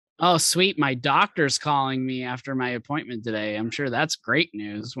Oh, sweet. My doctor's calling me after my appointment today. I'm sure that's great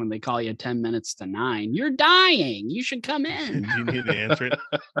news when they call you 10 minutes to 9. You're dying. You should come in. Do you need to answer it?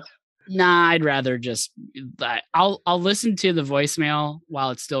 Nah, I'd rather just I'll listen to the voicemail while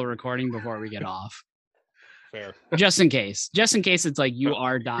it's still recording before we get off. Fair. Just in case it's like you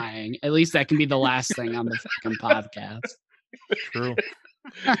are dying. At least that can be the last thing on the fucking podcast. True.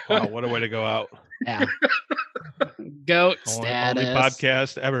 Wow, what a way to go out. Yeah. Goat status. Only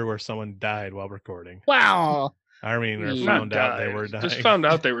podcast ever where someone died while recording. Wow. I mean, or found out they were dying. Just found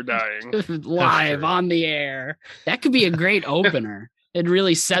out they were dying. Live on the air. That could be a great opener. It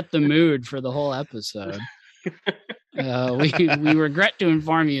really set the mood for the whole episode. We regret to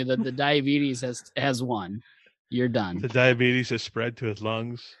inform you that the diabetes has won. You're done. The diabetes has spread to his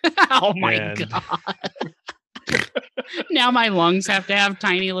lungs. Oh my God. Now my lungs have to have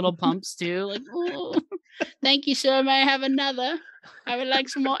tiny little pumps too. Like, oh, thank you, sir. May I have another? I would like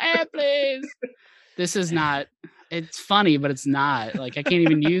some more air, please. This is not. It's funny, but it's not. Like, I can't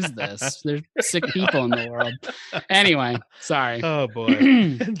even use this. There's sick people in the world. Anyway, sorry. Oh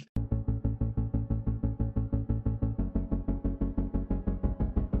boy.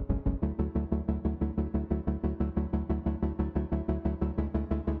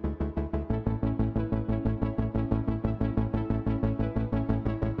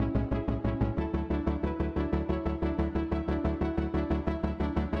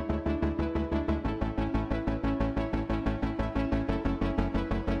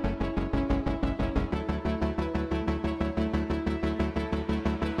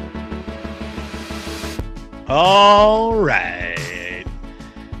 All right.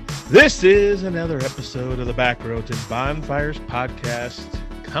 This is another episode of the Backroads and Bonfires podcast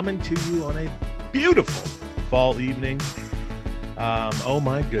coming to you on a beautiful fall evening. Oh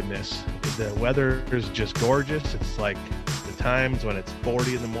my goodness. The weather is just gorgeous. It's like the times when it's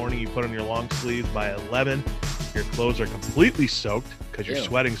 40 in the morning, you put on your long sleeves by 11. Your clothes are completely soaked because you're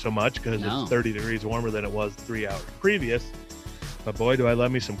sweating so much because it's 30 degrees warmer than it was 3 hours previous. But boy, do I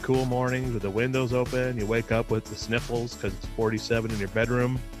love me some cool mornings with the windows open. You wake up with the sniffles because it's 47 in your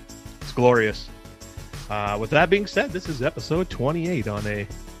bedroom. It's glorious. With that being said, this is episode 28 on a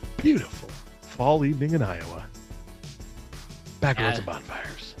beautiful fall evening in Iowa. Backroads and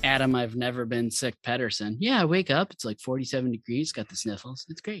Bonfires. Adam, I've never been sick. Pedersen. Yeah, I wake up. It's like 47 degrees. Got the sniffles.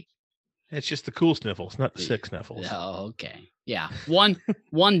 It's great. It's just the cool sniffles, not the sick sniffles. Oh, okay. Yeah. One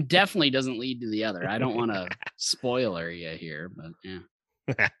definitely doesn't lead to the other. I don't want to spoiler you here, but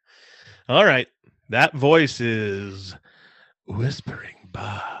yeah. All right. That voice is Whispering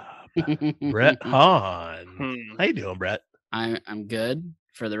Bob. Brett Hahn. How you doing, Brett? I'm good.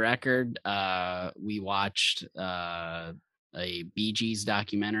 For the record, we watched a Bee Gees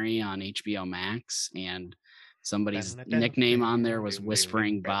documentary on HBO Max, and somebody's nickname on there was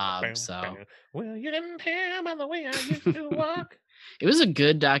Whispering Bob. So, well, you didn't tell by the way I used to walk. It was a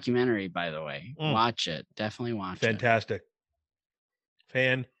good documentary, by the way. Watch it. Definitely watch it.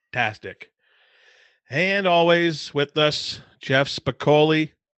 Fantastic. And always with us, Jeff Spicoli,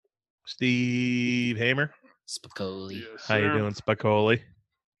 Steve Hamer. Spicoli. Yes, how you doing, Spicoli?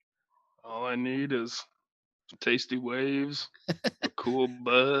 All I need is some tasty waves, a cool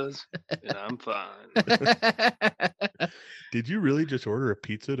buzz, and I'm fine. Did you really just order a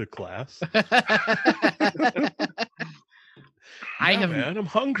pizza to class? Man, I'm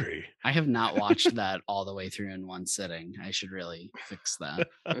hungry. I have not watched that all the way through in one sitting. I should really fix that.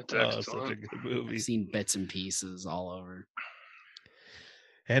 That's such a good movie. I've seen bits and pieces all over.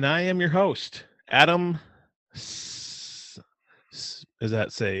 And I am your host, Adam. Does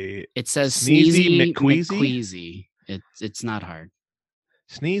that say? It says Sneezy McQueezy. It's not hard.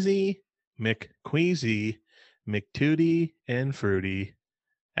 Sneezy McQueezy, McTootie, and Fruity.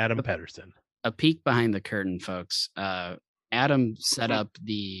 Adam Pedersen. A peek behind the curtain, folks. Adam set up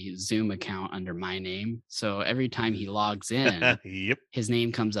the Zoom account under my name, so every time he logs in, his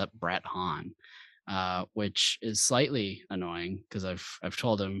name comes up Brett Hahn, which is slightly annoying because I've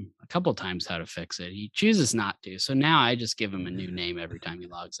told him a couple times how to fix it. He chooses not to, so now I just give him a new name every time he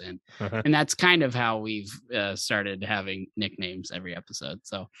logs in, and that's kind of how we've started having nicknames every episode.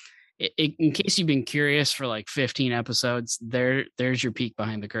 So, in case you've been curious for like 15 episodes, there's your peek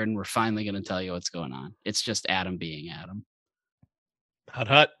behind the curtain. We're finally going to tell you what's going on. It's just Adam being Adam.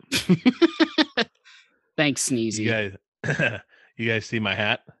 Hut. Thanks, Sneezy. You guys see my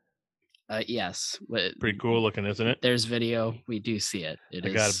hat? Yes. Pretty cool looking, isn't it? There's video. We do see it.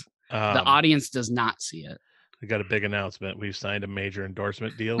 The audience does not see it. I got a big announcement. We've signed a major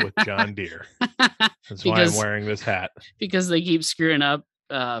endorsement deal with John Deere. That's why I'm wearing this hat. Because they keep screwing up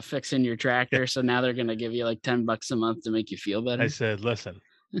fixing your tractor. So now they're going to give you like $10 a month to make you feel better. I said, listen,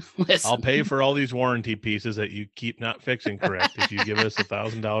 I'll pay for all these warranty pieces that you keep not fixing correct if you give us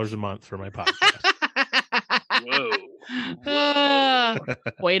 $1,000 a month for my podcast. Whoa.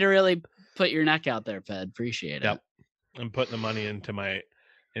 Way to really put your neck out there, Ped. Appreciate it. I'm putting the money into my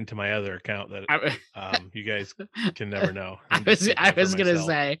other account that you guys can never know. I was gonna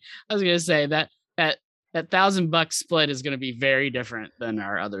say that $1,000 split is gonna be very different than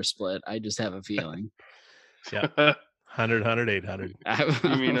our other split. I just have a feeling. Yeah. 100, 800.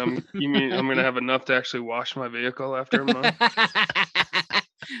 You mean I'm gonna have enough to actually wash my vehicle after a month?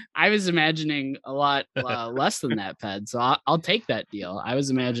 I was imagining a lot less than that, Ped. So I'll take that deal. I was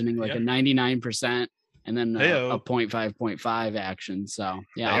imagining like a 99% and then a 0.5 action. So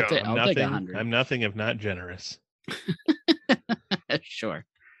yeah, I'll take 100. I'm nothing if not generous. Sure.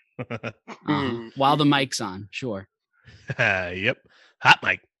 While the mic's on, sure. Yep. Hot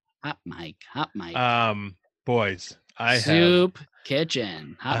mic. Boys, Soup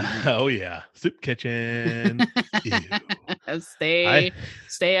Kitchen. Oh yeah, Soup Kitchen. Stay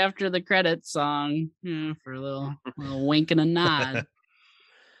after the credits song for a little wink and a nod.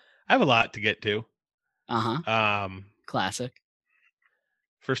 I have a lot to get to. Classic.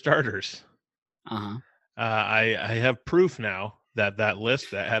 For starters, I have proof now that list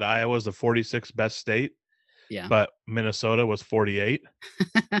that had Iowa as the 46th best state. Yeah. But Minnesota was 48.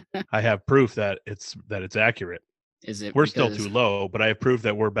 I have proof that it's accurate. Is it? We're still too low, but I have proof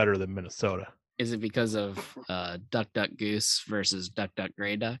that we're better than Minnesota. Is it because of Duck Duck Goose versus Duck Duck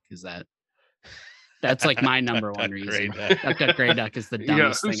Gray Duck? That's like my number one reason. Duck Duck Gray Duck is the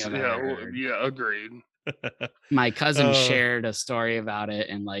dumbest thing I've ever heard. Yeah, agreed. My cousin shared a story about it,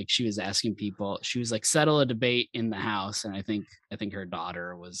 and like she was asking people, she was like, settle a debate in the house, and I think her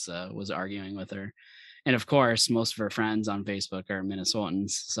daughter was arguing with her. And of course, most of her friends on Facebook are Minnesotans,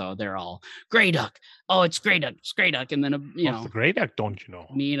 so they're all Gray Duck. Oh, it's Gray Duck. It's Gray Duck. And then the Gray Duck, don't you know?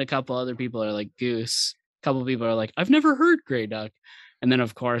 Me and a couple other people are like Goose. A couple people are like, I've never heard Gray Duck. And then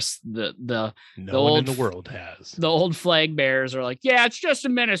of course the one in the world has. The old flag bearers are like, yeah, it's just a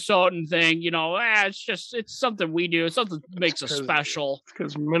Minnesotan thing, it's something we do. It's something that makes us special.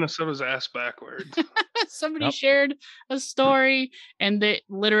 Because Minnesota's ass backwards. Somebody shared a story, and there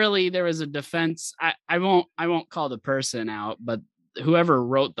was a defense. I won't call the person out, but whoever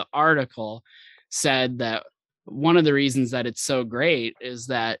wrote the article said that one of the reasons that it's so great is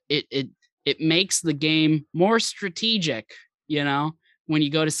that it makes the game more strategic, when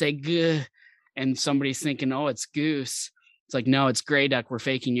you go to say "guh" and somebody's thinking, oh, it's Goose. It's like, no, it's Gray Duck. We're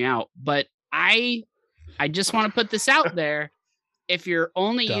faking you out. But I just want to put this out there. If you're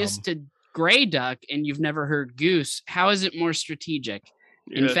only used to Gray Duck and you've never heard Goose, how is it more strategic?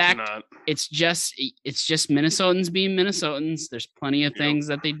 In fact, it's just Minnesotans being Minnesotans. There's plenty of things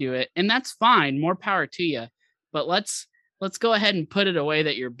that they do it, and that's fine. More power to you. But let's go ahead and put it away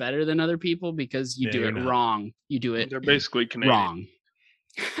that you're better than other people because you do it wrong. You do it. They're basically Canadian. Wrong.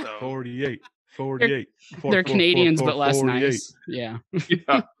 So. 48. They're Canadians, but less nice. Yeah.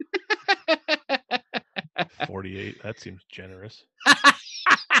 48. That seems generous.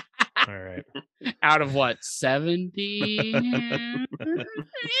 All right. Out of what? 70?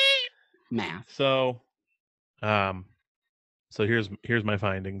 Math. So here's my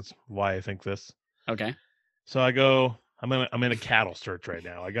findings. Why I think this. Okay. So I'm in a cattle search right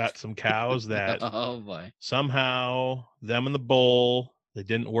now. I got some cows that oh boy. Somehow them and the bull, they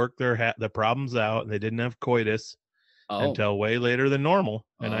didn't work their problems out, and they didn't have coitus until way later than normal.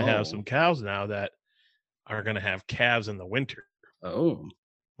 And I have some cows now that are going to have calves in the winter. Oh.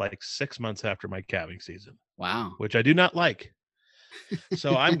 Like 6 months after my calving season. Wow. Which I do not like.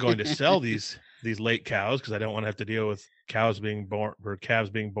 So I'm going to sell these late cows because I don't want to have to deal with calves being born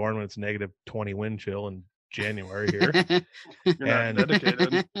when it's negative 20 wind chill in January here. You're not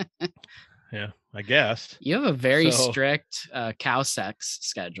dedicated. Yeah, I guess. You have a very strict cow sex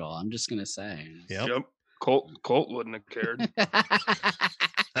schedule. I'm just gonna say. Yep. Colt wouldn't have cared.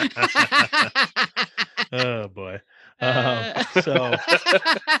 Oh boy. So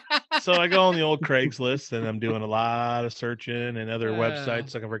I go on the old Craigslist, and I'm doing a lot of searching and other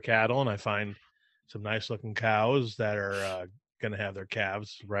websites looking for cattle, and I find some nice looking cows that are going to have their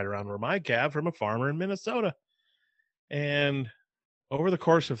calves right around where my calf from a farmer in Minnesota. And over the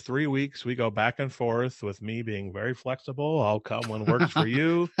course of 3 weeks, we go back and forth with me being very flexible. I'll come when works for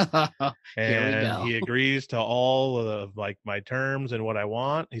you. And he agrees to all of like my terms and what I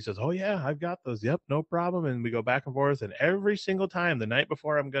want. He says, oh yeah, I've got those. Yep, no problem. And we go back and forth. And every single time, the night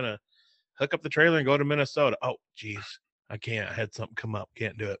before I'm going to hook up the trailer and go to Minnesota. Oh, geez, I can't. I had something come up.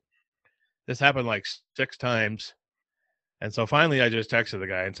 Can't do it. This happened like 6 times. And so finally I just texted the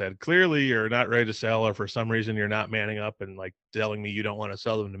guy and said, clearly you're not ready to sell, or for some reason you're not manning up and like telling me you don't want to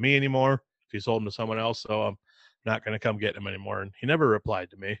sell them to me anymore if you sold them to someone else. So I'm not going to come get them anymore. And he never replied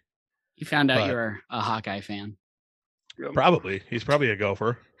to me. You found out you were a Hawkeye fan. Probably. He's probably a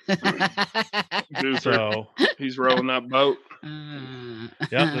gopher. So he's rowing that boat.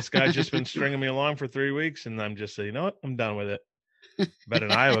 Yep, this guy's just been stringing me along for 3 weeks, and I'm just saying, you know what? I'm done with it. Bet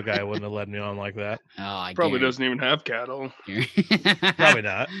an Iowa guy wouldn't have led me on like that. Oh, I probably doesn't even have cattle. Probably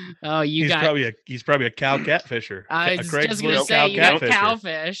not. Oh, he's probably a cow catfisher. I was just gonna say you got cow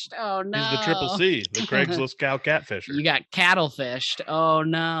fished. Oh no. He's the triple C, the Craigslist cow catfisher. You got cattle fished. Oh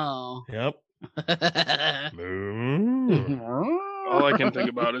no. Yep. All I can think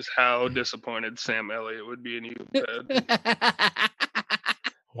about is how disappointed Sam Elliott would be in you, Ted.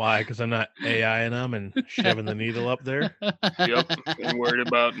 Why? Because I'm not AIing them and shoving the needle up there? Yep. And worried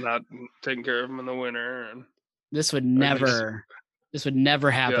about not taking care of them in the winter. And this would never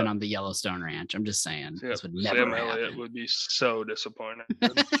happen on the Yellowstone Ranch. I'm just saying. Yep. This would never Sam happen. Elliott would be so disappointed.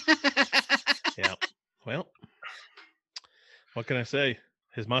 Yeah. Well, what can I say?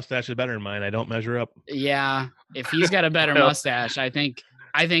 His mustache is better than mine. I don't measure up. Yeah. If he's got a better mustache, I'm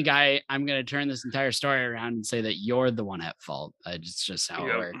going to turn this entire story around and say that you're the one at fault. It's just how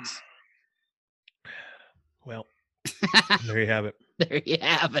it works. Well, there you have it. There you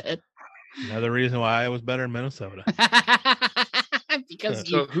have it. Another reason why I was better in Minnesota. because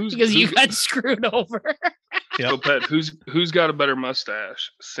you got screwed over. Yep. So, Pet, who's got a better mustache,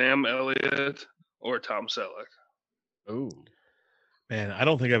 Sam Elliott or Tom Selleck? Ooh. Man, I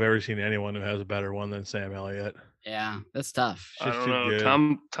don't think I've ever seen anyone who has a better one than Sam Elliott. Yeah, that's tough. I don't know.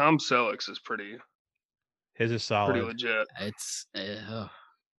 Tom Selleck's is pretty. His is solid. Pretty legit. It's the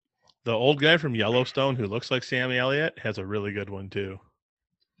old guy from Yellowstone who looks like Sam Elliott has a really good one too.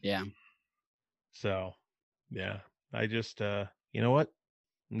 Yeah. So, yeah, I just you know what?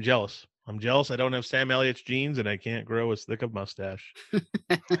 I'm jealous. I don't have Sam Elliott's genes, and I can't grow as thick of mustache.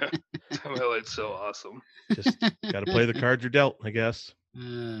 Sam Elliott's so awesome. Just got to play the cards you're dealt, I guess.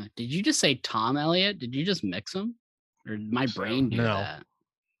 Did you just say Tom Elliott? Did you just mix them? Or did my brain do that?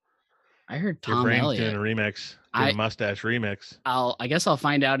 I heard Tom Elliott doing a remix, a mustache remix. I guess I'll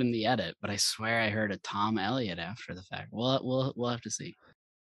find out in the edit, but I swear I heard a Tom Elliott after the fact. We'll have to see.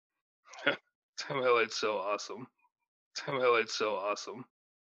 Sam Elliott's so awesome. Sam Elliott's so awesome.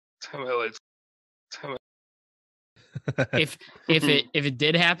 Sam Elliott's. If it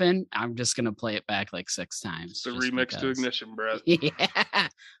did happen, I'm just gonna play it back like 6 times. The remix to Ignition, Brett. Yeah,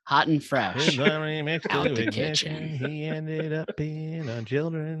 hot and fresh. The remix to Ignition. Kitchen. He ended up being on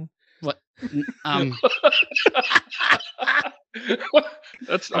Children. What?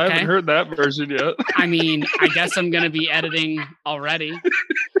 That's okay. I haven't heard that version yet. I mean, I guess I'm gonna be editing already.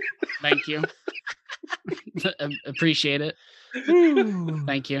 Thank you. Appreciate it.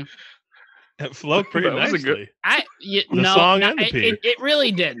 Thank you. It flowed pretty nicely. The song and the it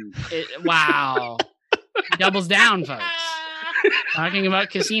really didn't. Wow. Doubles down, folks. Talking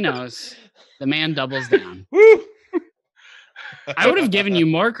about casinos, the man doubles down. Woo! I would have given you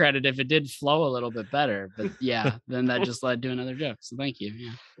more credit if it did flow a little bit better, but yeah, then that just led to another joke. So thank you.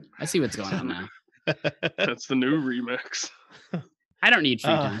 Yeah, I see what's going on now. That's the new remix. I don't need free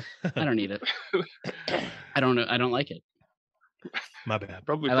time. I don't need it. I don't know. I don't like it. My bad.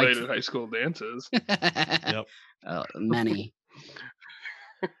 Probably played at high school dances. Yep. Oh, many.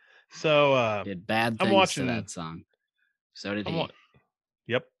 So did bad things to that song. So did he.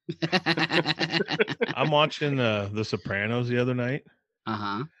 Yep. I'm watching The Sopranos the other night.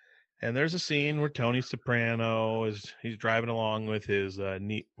 Uh-huh. And there's a scene where Tony Soprano he's driving along with his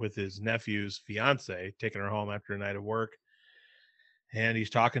nephew's fiance, taking her home after a night of work. And he's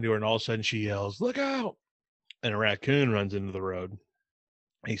talking to her, and all of a sudden she yells, "Look out!" And a raccoon runs into the road.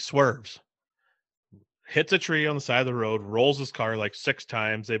 He swerves, hits a tree on the side of the road, rolls his car like 6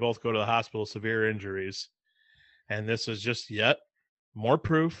 times. They both go to the hospital, severe injuries. And this is just yet more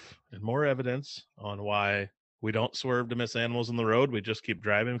proof and more evidence on why we don't swerve to miss animals on the road. We just keep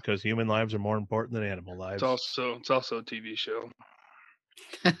driving because human lives are more important than animal lives. It's also a TV show.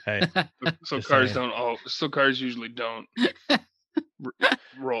 Hey, so cars usually don't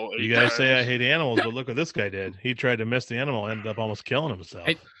roll. You guys say I hate animals, but look what this guy did. He tried to miss the animal, ended up almost killing himself.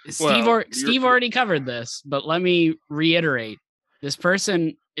 Steve already covered this, but let me reiterate: this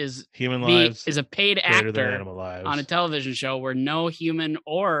person is a paid actor on a television show where no human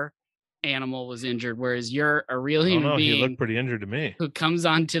or animal was injured, whereas you're a real human being. He looked pretty injured to me. Who comes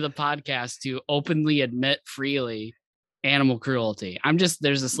onto the podcast to openly admit freely animal cruelty.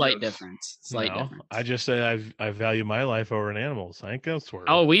 There's a slight difference. I just say I value my life over an animal's. I ain't gonna swear.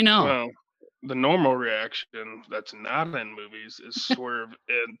 Oh, we know. the normal reaction that's not in movies is swerve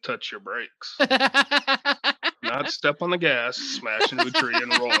and touch your brakes. Not step on the gas, smash into a tree,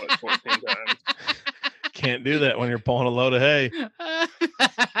 and roll it 14 times. Can't do that when you're pulling a load of hay.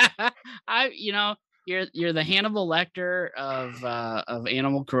 You're the Hannibal Lecter of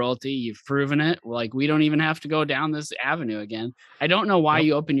animal cruelty. You've proven it. Like, we don't even have to go down this avenue again. I don't know why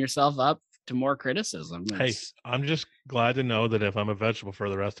you open yourself up to more criticism. Hey, I'm just glad to know that if I'm a vegetable for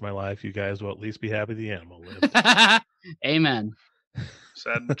the rest of my life, you guys will at least be happy the animal lived. Amen.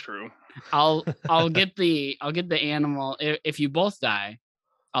 Sad but true. I'll get the animal. If you both die,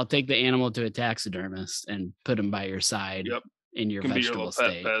 I'll take the animal to a taxidermist and put him by your side. Yep. In your vegetable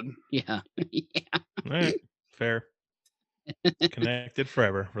state. Pet. Yeah. Yeah. All right. Fair. Connected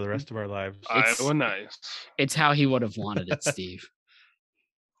forever for the rest of our lives. Iowa nice. It's how he would have wanted it, Steve.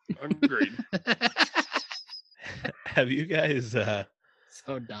 Agreed. Have you guys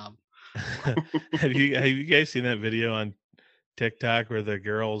so dumb. have you guys seen that video on TikTok where the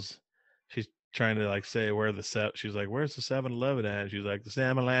she's trying to like say she's like, where's the 7-Eleven at? She's like, the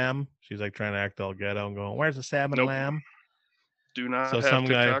Salmon Lamb. She's like trying to act all ghetto and going, where's the Salmon Lamb? Do not have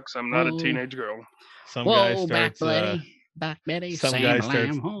TikToks. I'm not a teenage girl. Some guy starts back Betty, some guy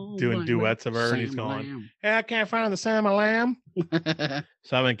starts doing duets of her and he's going, hey, I can't find the Salmon Lamb.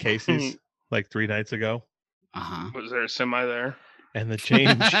 So I'm in Casey's like 3 nights ago. Was there a semi there? And the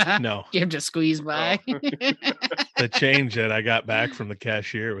change, no. You have to squeeze by. The change that I got back from the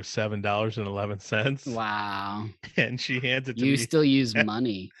cashier was $7.11. Wow. And she hands it to me. You still use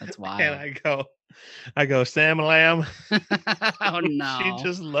money. That's wild. And I go, Salmon Lamb. Oh no. She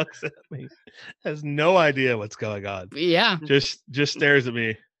just looks at me, has no idea what's going on. Yeah. Just stares at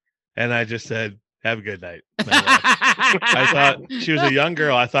me. And I just said, have a good night. I thought she was a young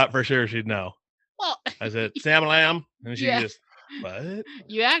girl. I thought for sure she'd know. Well, I said, Salmon Lamb. And she just, what?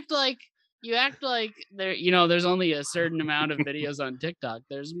 You act like there, there's only a certain amount of videos on TikTok.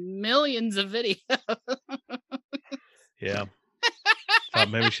 There's millions of videos. Yeah.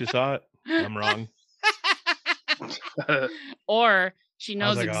 Thought maybe she saw it. I'm wrong. Or she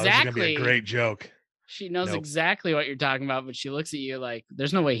knows exactly. This is gonna be a great joke. She knows exactly what you're talking about, but she looks at you like,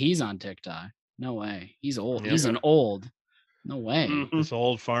 there's no way he's on TikTok. No way. He's old. He's an old. No way. This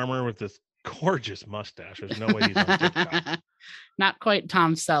old farmer with this gorgeous mustache. There's no way he's on TikTok. Not quite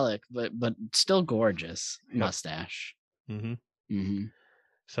Tom Selleck, but still gorgeous mustache.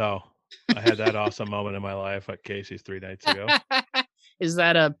 So I had that awesome moment in my life at Casey's 3 nights ago. Is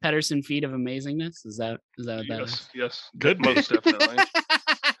that a Pedersen feat of amazingness? Is that what that is? Yes. Could be. Most definitely.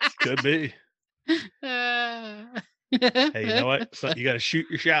 Could be. Hey, you know what? You got to shoot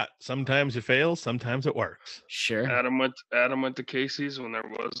your shot. Sometimes it fails. Sometimes it works. Sure. Adam went to Casey's when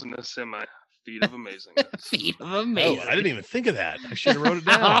there wasn't a semi. Feat of amazingness. Feat of amazing. Oh, I didn't even think of that. I should have wrote it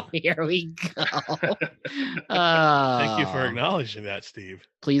down. Oh, here we go. Thank you for acknowledging that, Steve.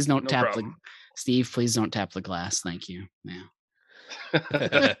 Please don't tap Steve, please don't tap the glass. Thank you. Yeah.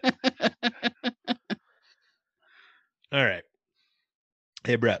 All right.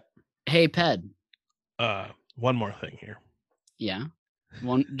 Hey, Brett. Hey, Ped. One more thing here. Yeah.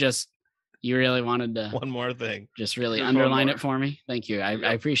 You really wanted to one more thing. Just really underline it for me. Thank you. I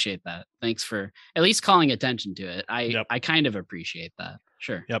appreciate that. Thanks for at least calling attention to it. I kind of appreciate that.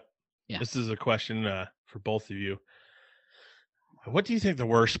 Sure. Yep. Yeah. This is a question for both of you. What do you think the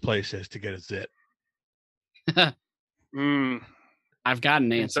worst place is to get a zit? I've got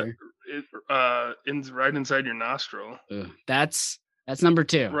an answer. Right inside your nostril. Ooh, that's number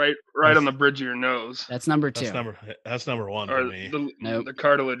 2. Right on the bridge of your nose. That's number 2. That's number 1 for me. The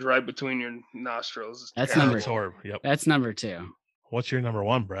cartilage right between your nostrils. That's number 2. Yep. That's number 2. What's your number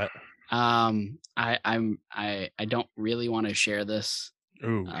 1, Brett? I don't really want to share this.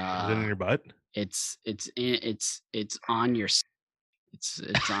 Ooh, is it in your butt? It's on your. It's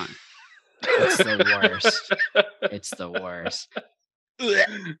on. It's the worst. It's the worst.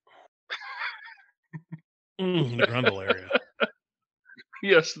 The grundle area.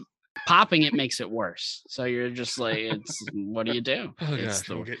 Yes. Popping it makes it worse. So you're just like, what do you do? Oh, it's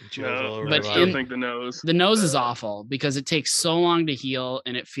gosh, I'm getting chills all over. But I think the nose. The nose is awful because it takes so long to heal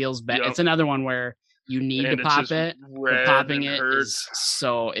and it feels bad. Yep. It's another one where you need to pop it. But popping it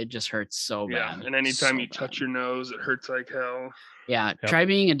it just hurts so bad. And anytime you touch your nose, it hurts like hell. Yeah. Yep. Try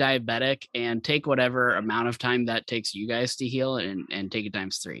being a diabetic and take whatever amount of time that takes you guys to heal and take it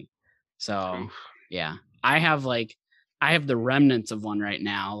times 3. So yeah, I have the remnants of one right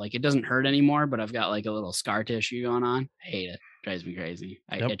now. Like, it doesn't hurt anymore, but I've got like a little scar tissue going on. I hate it. Drives me crazy.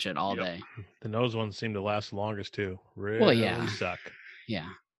 I itch it all day. The nose ones seem to last the longest too. Really suck. Yeah.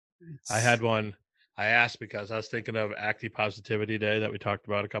 I had one I asked because I was thinking of Active Positivity Day that we talked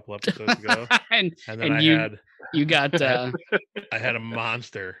about a couple episodes ago. and then you got I had a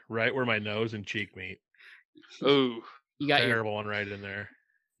monster right where my nose and cheek meet. Oh, you got terrible one right in there.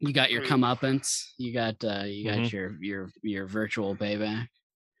 You got your comeuppance. You got your virtual payback.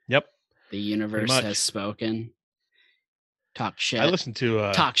 Yep. The universe has spoken. Talk shit. I listened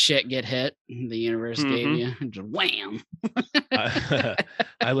to talk shit, get hit. The universe gave you just wham.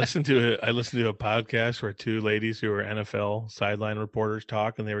 I listened to a podcast where two ladies who were NFL sideline reporters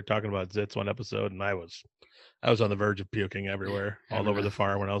talk, and they were talking about Zits one episode, and I was on the verge of puking everywhere, all over the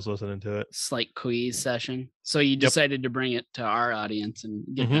farm when I was listening to it. Slight quiz session. So you decided to bring it to our audience and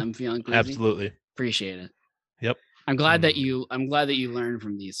get them feeling queasy? Absolutely. Appreciate it. Yep. I'm glad that you learn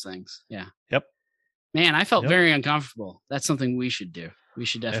from these things. Yeah. Yep. Man, I felt very uncomfortable. That's something we should do. We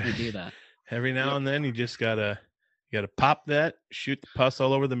should definitely do that. Every now and then you just gotta pop that, shoot the pus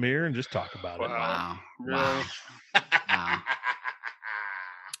all over the mirror, and just talk about it. Wow.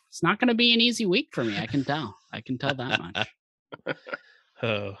 It's not going to be an easy week for me. I can tell that much.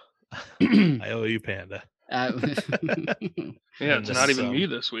 Oh, I owe you, Panda. Yeah, it's not even me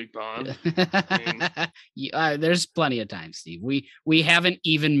this week, Bond. There's plenty of time, Steve. We haven't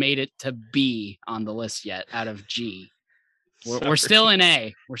even made it to B on the list yet out of G. We're still in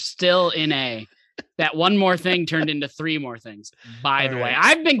A. We're still in A. That one more thing turned into three more things. By the way,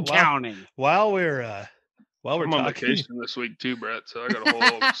 I've been counting. While we're I'm on vacation this week too, Brett. So I got a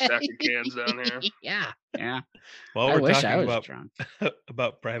whole stack of cans down here. Yeah. While we're talking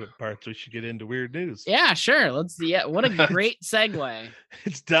about private parts, we should get into weird news. Yeah, sure. Let's see. Yeah, what a great segue.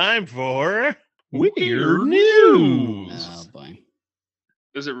 It's time for weird news. Oh boy.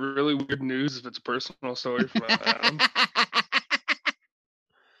 Is it really weird news if it's a personal story from Adam?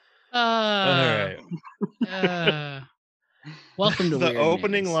 All right. Welcome to the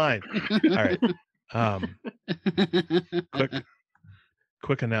opening news. Line. All right.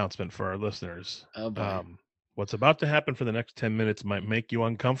 Quick announcement for our listeners. Oh boy. What's about to happen for the next 10 minutes might make you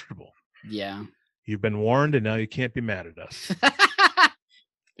uncomfortable. Yeah. You've been warned, and now you can't be mad at us.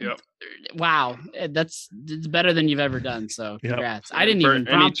 Yep. Wow, it's better than you've ever done. So congrats. Yep. I didn't even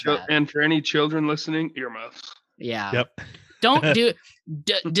prompt that. And for any children listening, earmuffs. Yeah. Yep. Don't do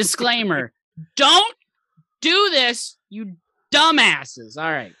disclaimer. Don't do this, you dumbasses.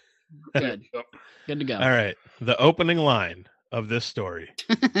 All right. Good. Yep. Good to go. All right. The opening line of this story.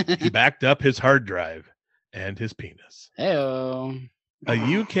 He backed up his hard drive and his penis. Hey-o. A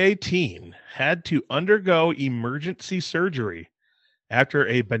UK teen had to undergo emergency surgery after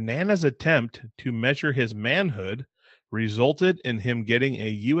a bananas attempt to measure his manhood resulted in him getting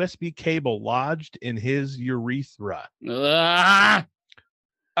a USB cable lodged in his urethra. Oh,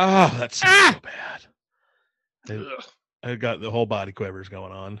 that's so bad. I got the whole body quivers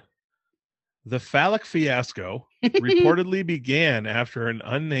going on. The phallic fiasco reportedly began after an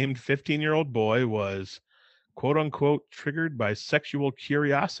unnamed 15-year-old boy was, quote unquote, triggered by sexual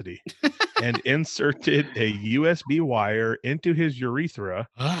curiosity and inserted a USB wire into his urethra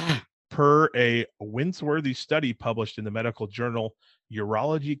per a Winsworthy study published in the medical journal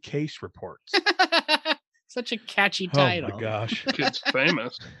Urology Case Reports. Such a catchy title. Oh my gosh. Kid's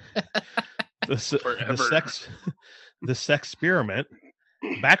famous. The sex experiment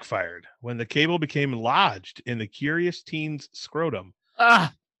backfired when the cable became lodged in the curious teen's scrotum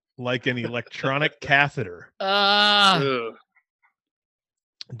like an electronic catheter.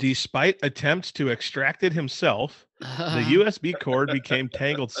 Despite attempts to extract it himself, the USB cord became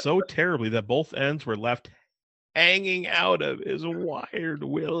tangled so terribly that both ends were left hanging out of his wired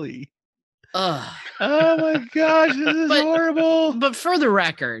willy. Oh my gosh, this is horrible. But for the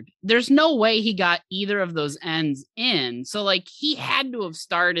record, there's no way he got either of those ends in. So like he had to have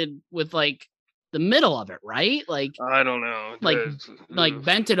started with like the middle of it, right? Like I don't know. Like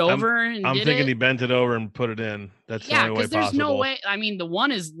bent it over and I'm thinking he bent it over and put it in. That's the only way possible. There's no way. I mean, the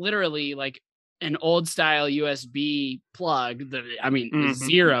one is literally like an old style USB plug.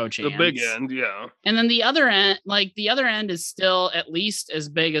 Zero chance. The big end, yeah. And then the other end is still at least as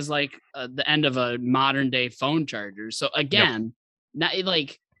big as like the end of a modern day phone charger. So again, not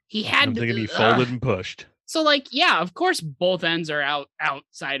like he had. I'm thinking he folded and pushed. So like, yeah, of course, both ends are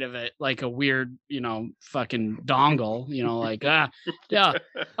outside of it, like a weird, fucking dongle, like, yeah.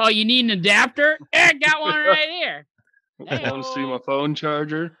 Oh, you need an adapter? I got one right here. I want to see my phone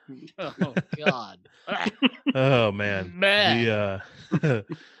charger. Oh God. Oh man. The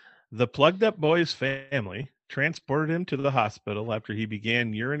plugged up boy's family transported him to the hospital after he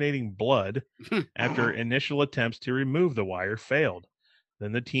began urinating blood after initial attempts to remove the wire failed.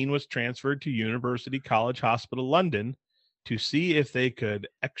 Then the teen was transferred to University College Hospital London to see if they could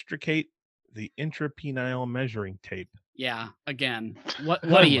extricate the intrapenile measuring tape. Yeah, again, what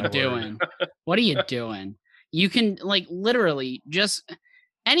are you doing? What are you doing? You can literally just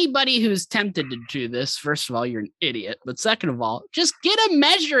anybody who's tempted to do this, first of all, you're an idiot. But second of all, just get a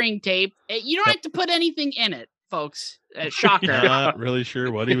measuring tape. You don't have to put anything in it, folks. Shocker. Not really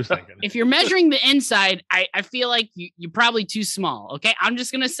sure what he was thinking. If you're measuring the inside, I feel like you're probably too small. Okay, I'm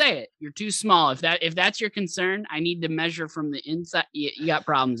just gonna say it. You're too small. If that's your concern, I need to measure from the inside. You got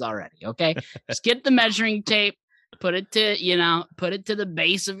problems already. Okay, just get the measuring tape. Put it to the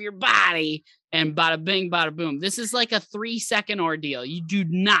base of your body and bada bing, bada boom. This is like a 3-second ordeal. You do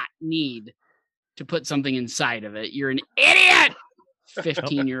not need to put something inside of it. You're an idiot,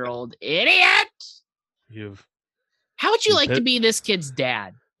 15-year-old idiot. How would you like to be this kid's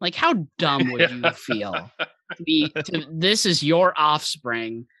dad? Like, how dumb would you feel? This is your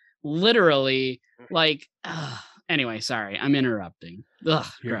offspring, literally. Anyway, sorry, I'm interrupting. Ugh,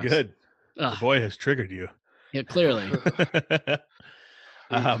 You're gross. good. Ugh. The boy has triggered you. Yeah, clearly.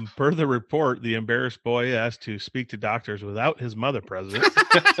 Per the report, the embarrassed boy asked to speak to doctors without his mother present,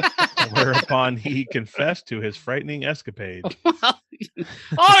 whereupon he confessed to his frightening escapade.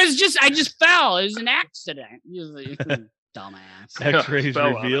 I just fell. It was an accident. Dumbass. X-rays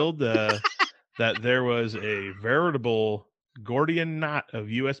revealed that there was a veritable Gordian knot of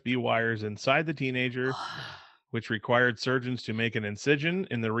USB wires inside the teenager, which required surgeons to make an incision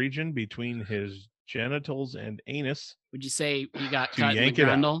in the region between his genitals and anus. Would you say he got cut in the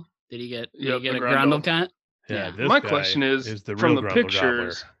grundle? Did he get a grundle cut? Yeah. My question is the from real the grundle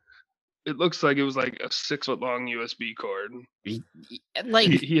pictures, it looks like it was like a 6-foot-long USB cord. He had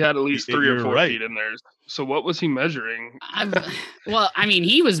at least 3 or 4 feet in there. So what was he measuring?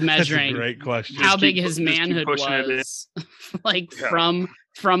 He was measuring. That's a great question. How big his manhood was,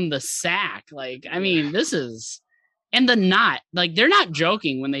 from the sack. This is. And the knot, they're not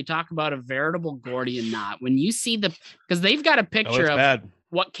joking when they talk about a veritable Gordian knot. When you see because they've got a picture of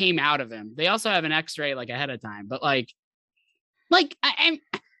what came out of him. They also have an X-ray ahead of time. But I'm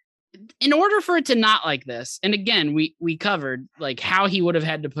in order for it to knot like this, and again, we covered how he would have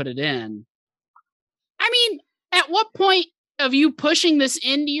had to put it in. At what point of you pushing this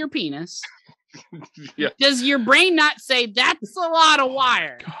into your penis? Does your brain not say that's a lot of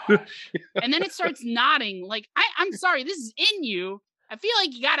wire? And then it starts knotting. I'm sorry, this is in you. I feel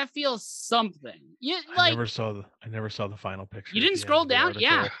like you gotta feel something. I never saw the final picture. You didn't scroll down?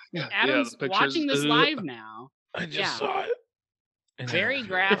 Yeah. Adam's watching this live now. I just saw it. Very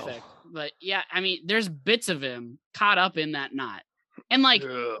graphic. But yeah, there's bits of him caught up in that knot. And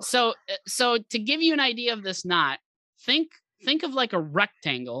so to give you an idea of this knot, think of a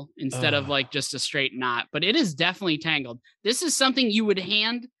rectangle instead of just a straight knot, but it is definitely tangled. This is something you would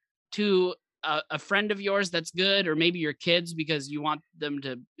hand to a friend of yours that's good, or maybe your kids, because you want them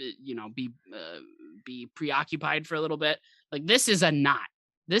to, be preoccupied for a little bit. This is a knot.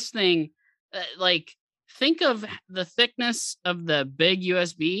 This thing, think of the thickness of the big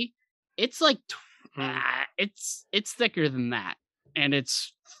USB. It's it's thicker than that, and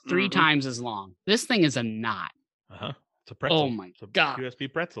it's 3 times as long. This thing is a knot. It's a pretzel. Oh my God.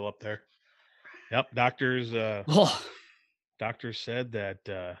 USB pretzel up there. Yep. Doctors said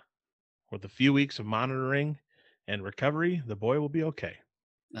that with a few weeks of monitoring and recovery, the boy will be okay.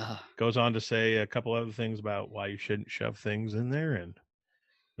 Goes on to say a couple other things about why you shouldn't shove things in there, and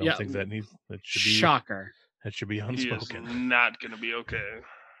things that should be shocker. That should be unspoken. He is not going to be okay.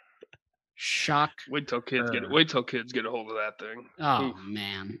 Shock. Wait till kids get a hold of that thing. Oh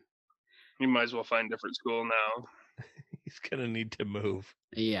man. You might as well find a different school now. He's gonna need to move.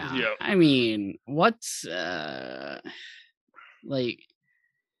 Yeah. Yep. What's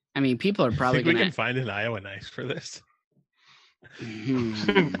people are probably we can find an Iowa Nice for this.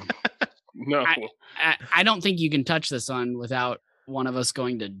 No. I don't think you can touch this one without one of us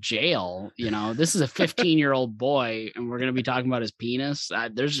going to jail. This is a 15-year-old boy, and we're gonna be talking about his penis.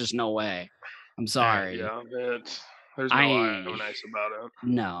 There's just no way. I'm sorry. Yeah, there's no Iowa Nice about it.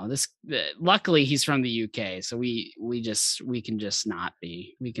 No, luckily he's from the UK, so we can just not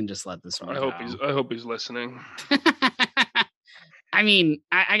be. We can just let this one go. I hope he's listening.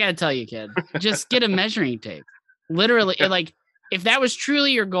 I gotta tell you, kid, just get a measuring tape. Literally, if that was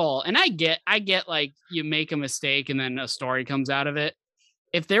truly your goal, and I get you make a mistake and then a story comes out of it.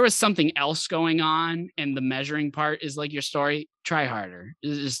 If there was something else going on and the measuring part is your story, try harder.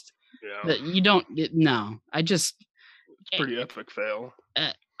 It's just you don't. It's pretty epic fail.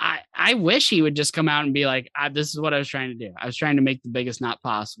 I wish he would just come out and be like, this is what I was trying to do. I was trying to make the biggest knot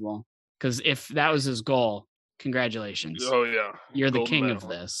possible. Because if that was his goal, congratulations. Oh yeah, you're the king of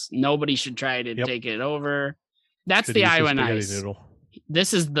this. Nobody should try to take it over. That's the Iowa Nice.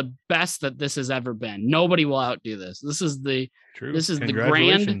 This is the best that this has ever been. Nobody will outdo this. This is the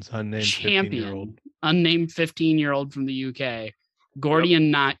grand unnamed champion, unnamed 15-year-old from the UK, Gordian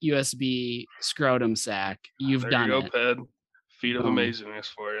knot USB scrotum sack. You've done it. There you go, Ped. Feet of amazingness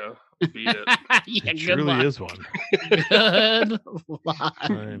for you. Beat it. It truly is one. Good luck.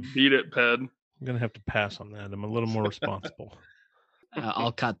 Beat it, Ped. I'm going to have to pass on that. I'm a little more responsible.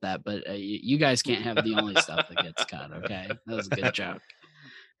 I'll cut that, but you guys can't have the only stuff that gets cut, okay? That was a good joke.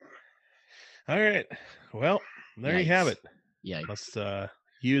 All right. Well, there you have it. Yikes. Let's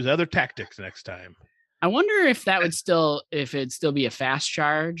use other tactics next time. I wonder if it'd still be a fast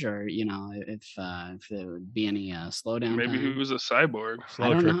charge, or if there would be any slowdown. Maybe he was a cyborg.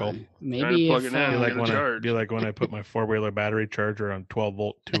 Slow trickle. Maybe plug it in, be like when I put my 4-wheeler battery charger on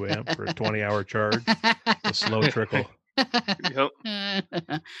 12-volt 2 amp for a 20-hour charge. The slow trickle. Yep.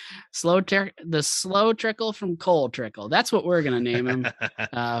 The slow trickle from Coal Trickle. That's what we're gonna name him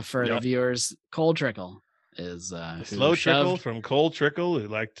for the viewers. Coal Trickle is the slow trickle from Coal Trickle, who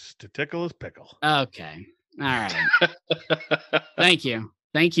likes to tickle his pickle. Okay, all right. Thank you.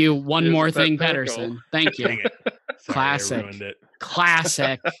 One more thing, Pedersen. Thank you. Classic.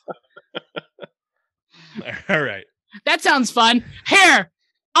 Classic. All right. That sounds fun. Here,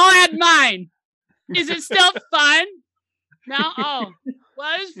 I'll add mine. Is it still fun? No. Oh,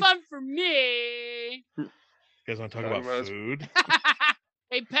 well, it was fun for me. You guys want to talk about food?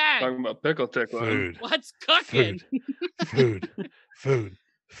 Hey, Pat. Talking about pickle tickling. Food. What's cooking? Food.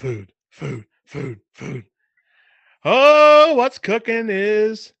 Oh, what's cooking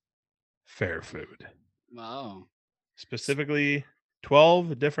is fair food. Wow. Specifically,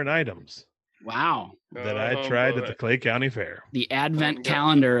 12 different items. Wow. That I tried at the Clay County Fair. The advent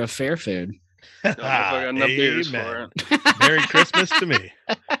calendar of fair food. Amen. Merry Christmas to me.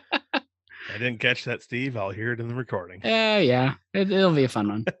 I didn't catch that, Steve. I'll hear it in the recording. Yeah. It'll be a fun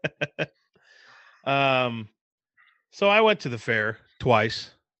one. So I went to the fair twice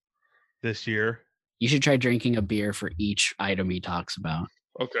this year. You should try drinking a beer for each item he talks about.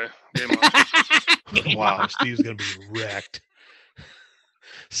 Okay. Wow, Steve's gonna be wrecked.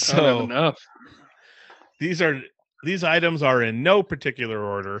 So enough. These items are in no particular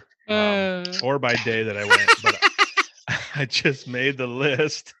order or by day that I went, but I just made the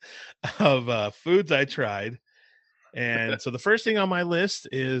list of foods I tried. And so the first thing on my list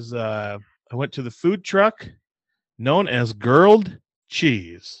is I went to the food truck known as Grilled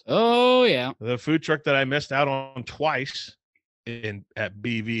Cheese. Oh, yeah. The food truck that I missed out on twice at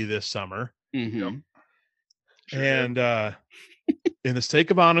BV this summer. Mm-hmm. Sure. And in the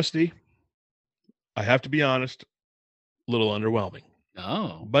sake of honesty, I have to be honest, a little underwhelming.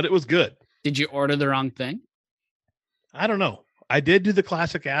 Oh. But it was good. Did you order the wrong thing? I don't know. I did do the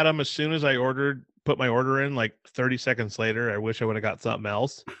classic Adam as soon as I put my order in, like 30 seconds later. I wish I would have got something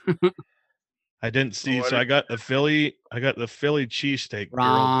else. I didn't see. So I got the Philly cheesesteak.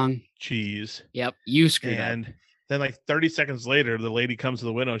 Wrong. Cheese. Yep. You screwed up. And then like 30 seconds later, the lady comes to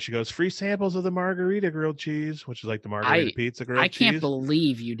the window and she goes, "Free samples of the margarita grilled cheese," which is like the margarita pizza grilled cheese. I can't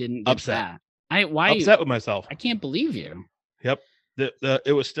believe you didn't get upset. That. Upset with myself. I can't believe you. Yep.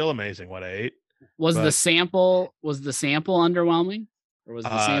 It was still amazing what I ate. Was the sample underwhelming? Or was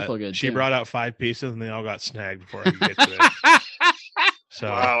the sample good? She brought out 5 pieces and they all got snagged before I could get to it. So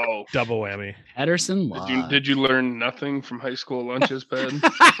wow. Double whammy. Pedersen. Did you learn nothing from high school lunches, Ped?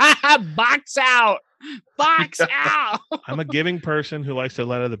 Box out. I'm a giving person who likes to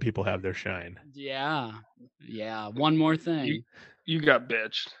let other people have their shine. Yeah. One more thing. You got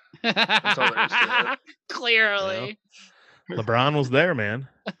bitched. That's all there is to it. Clearly. LeBron was there, man.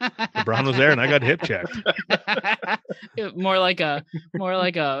 LeBron was there, and I got hip checked. more like a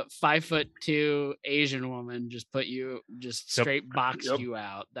 5'2" Asian woman just straight boxed you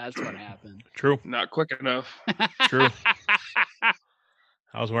out. That's what happened. True. Not quick enough. True.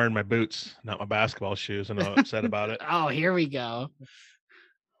 I was wearing my boots, not my basketball shoes, and I'm upset about it. Oh, here we go.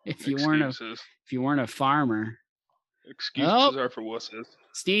 If you weren't a farmer. Excuses are for wusses.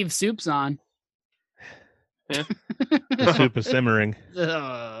 Steve, soup's on. Yeah. The soup is simmering.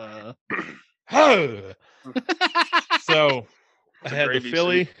 So I had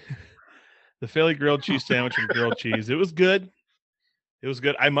the Philly grilled cheese sandwich and grilled cheese. It was good.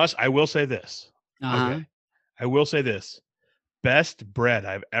 I will say this. Okay. I will say this. Best bread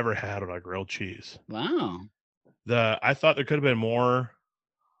I've ever had on a grilled cheese. Wow. I thought there could have been more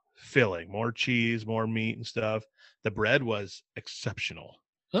filling, more cheese, more meat and stuff. The bread was exceptional.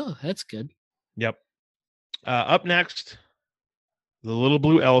 Oh, that's good. Yep. Up next, the Little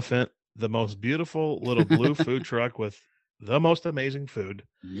Blue Elephant, the most beautiful little blue food truck with the most amazing food.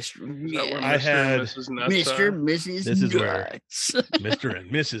 Mr. I had Mrs. Nuts, Mr. Mrs. This is where Nuts. Mr.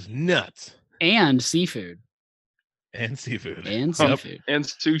 and Mrs. Nuts and seafood. and seafood. And seafood. and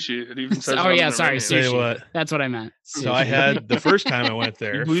sushi. It even says. Oh yeah, sorry, Tell you sushi. what. That's what I meant. So I had the first time I went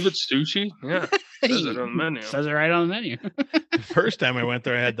there. You believe it's sushi? Yeah, it says it on the menu. Says it right on the menu. The first time I went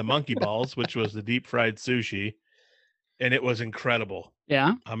there, I had the monkey balls, which was the deep fried sushi, and it was incredible.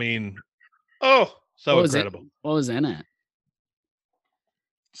 Yeah. I mean, so incredible. What was in it?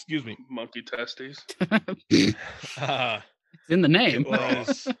 Excuse me. Monkey testes. It's in the name. It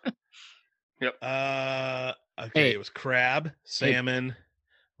was. Yep. Okay. Hey. It was crab, salmon,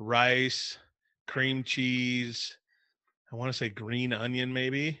 rice, cream cheese. I want to say green onion,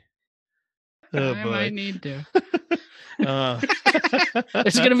 maybe. Oh I boy. might need to. Uh,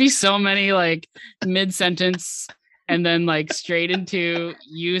 There's gonna be so many like mid-sentence and then like straight into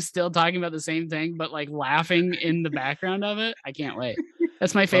you still talking about the same thing, but like laughing in the background of it. I can't wait.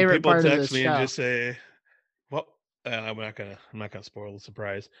 That's my favorite part of this text me show. and just say, "Well, I'm not gonna spoil the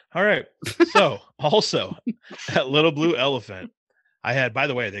surprise." All right. So also at Little Blue Elephant, I had. By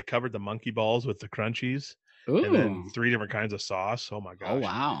the way, they covered the monkey balls with the crunchies. Ooh. And then 3 different kinds of sauce. Oh my gosh. Oh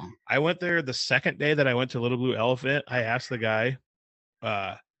wow. I went there the second day that I went to Little Blue Elephant. I asked the guy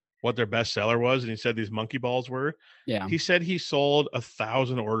what their best seller was, and he said these monkey balls were. Yeah. He said he sold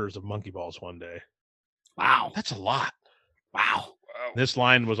 1,000 orders of monkey balls one day. Wow. That's a lot. Wow. Wow. This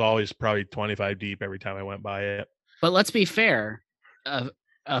line was always probably 25 deep every time I went by it. But let's be fair.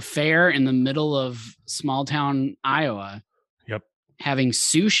 A fair in the middle of small town Iowa. Yep. Having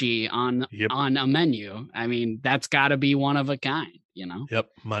sushi on a menu. I mean, that's got to be one of a kind, you know? Yep.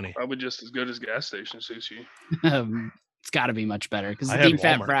 Money. Probably just as good as gas station sushi. It's got to be much better because I it's had deep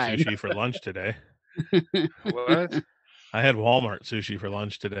fat Walmart fried. sushi for lunch today. What? I had Walmart sushi for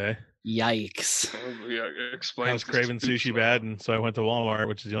lunch today. Yikes. Oh, yeah, explain. I was craving sushi bad, and so I went to Walmart,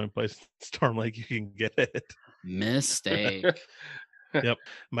 which is the only place in Storm Lake you can get it. Mistake. Yep.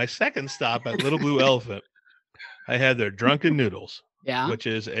 My second stop at Little Blue Elephant, I had their drunken noodles, Yeah. which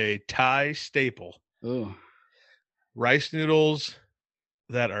is a Thai staple. Ooh. Rice noodles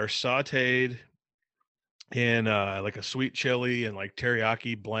that are sauteed in like a sweet chili and like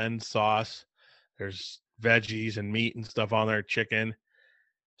teriyaki blend sauce. There's veggies and meat and stuff on there, chicken.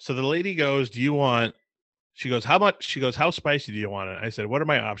 So the lady goes, she goes, how much? She goes, how spicy do you want it? I said, what are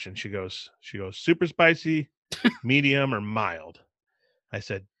my options? She goes, super spicy, medium, or mild. I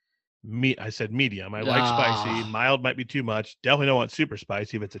said medium. I like spicy. Mild might be too much. Definitely don't want super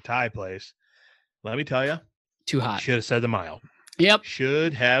spicy if it's a Thai place. Let me tell you. Too hot. Should have said the mild. Yep.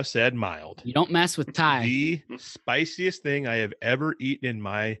 Should have said mild. You don't mess with Thai. The spiciest thing I have ever eaten in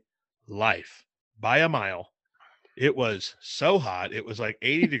my life by a mile. It was so hot. It was like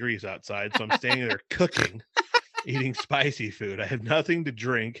 80 degrees outside. So I'm standing there cooking, eating spicy food. I have nothing to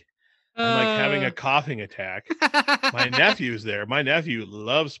drink. I'm like having a coughing attack. My nephew's there. My nephew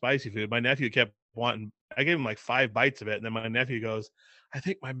loves spicy food. My nephew kept wanting, I gave him like 5 bites of it. And then my nephew goes, I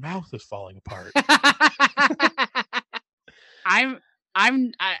think my mouth is falling apart. I'm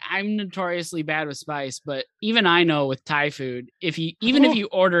notoriously bad with spice, but even I know with Thai food, if you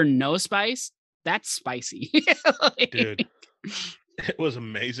order no spice, that's spicy. Dude, it was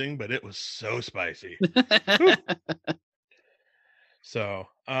amazing, but it was so spicy. So,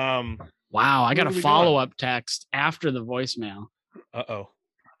 wow, I got a follow-up text after the voicemail. Uh-oh.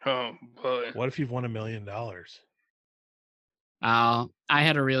 Oh, boy. What if you've won $1 million? I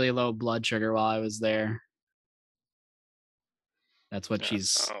had a really low blood sugar while I was there. That's what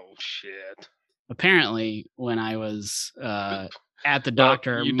she's. Oh, shit. Apparently, when I was at the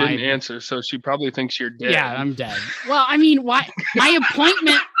doctor, well, you didn't answer, so she probably thinks you're dead. Yeah, I'm dead. Well, I mean, why? My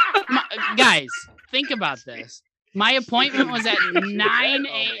appointment, guys, think about this. My appointment was at 9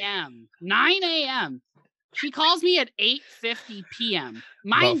 a.m. 9 a.m. She calls me at 8:50 p.m.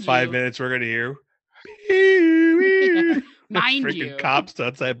 About 5 minutes, we're gonna hear. Mind freaking you, cops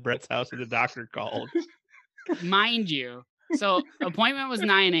outside Brett's house, and the doctor called. Mind you, so appointment was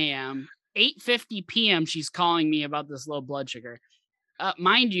 9 a.m. 8:50 p.m. She's calling me about this low blood sugar.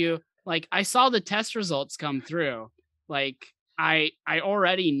 Mind you, like I saw the test results come through. Like I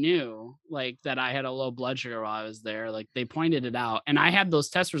already knew like that I had a low blood sugar while I was there. Like they pointed it out, and I had those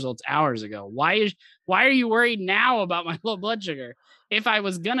test results hours ago. Why are you worried now about my low blood sugar? If I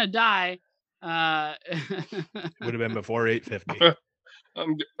was gonna die, would have been before 8:50.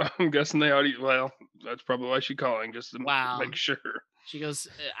 I'm guessing they already. Well, that's probably why she's calling, just to make sure. She goes,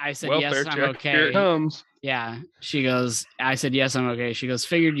 I said, welfare yes, I'm check. okay. Here it comes. Yeah. She goes, I said, yes, I'm okay. She goes,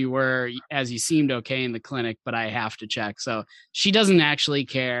 figured you were, as you seemed okay in the clinic, but I have to check. So she doesn't actually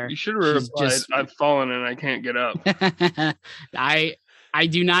care. You should have replied, I've fallen and I can't get up. I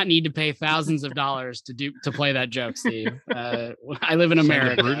do not need to pay thousands of dollars to play that joke, Steve. I live in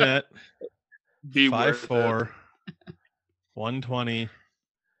America. Brunette, Be 5'4", 120,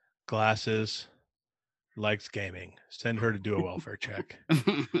 glasses, likes gaming. Send her to do a welfare check.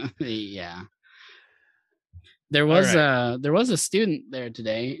 Yeah. There was a student there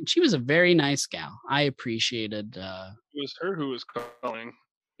today, and she was a very nice gal. I appreciated. It was her who was calling.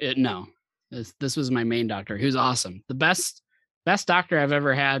 No, this was my main doctor, who's awesome. The best doctor I've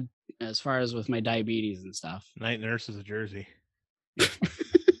ever had as far as with my diabetes and stuff. Night Nurse is a Jersey.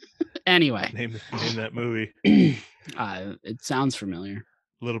 Anyway, name that movie. It sounds familiar.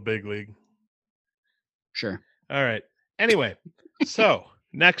 Little Big League. Sure. All right. Anyway, so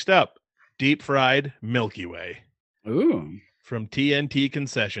next up, deep fried Milky Way. Ooh. From TNT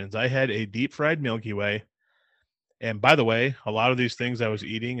Concessions. I had a deep fried Milky Way. And by the way, a lot of these things I was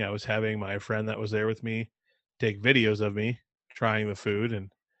eating, I was having my friend that was there with me take videos of me trying the food.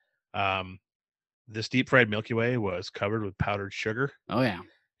 And this deep fried Milky Way was covered with powdered sugar. Oh, yeah.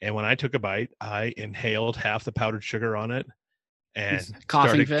 And when I took a bite, I inhaled half the powdered sugar on it and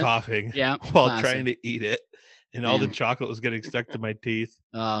coughing started coughing while trying to eat it. And all the chocolate was getting stuck to my teeth.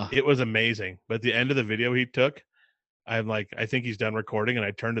 It was amazing. But at the end of the video he took, I'm like, I think he's done recording. And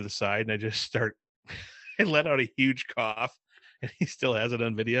I turned to the side and I just I let out a huge cough. And he still has it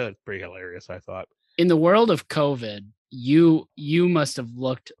on video. It's pretty hilarious, I thought. In the world of COVID, you must have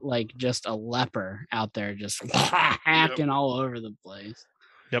looked like just a leper out there, just hacking all over the place.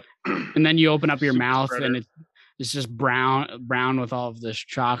 Yep. And then you open up your mouth and it's just brown with all of this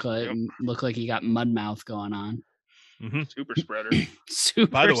chocolate and look like you got mud mouth going on. Mm-hmm. Super spreader. Super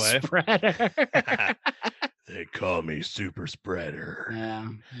By the way, spreader. They call me Super Spreader. Yeah.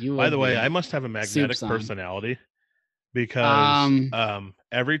 By the way, I must have a magnetic personality because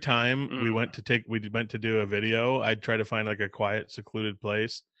every time we went to do a video, I'd try to find like a quiet, secluded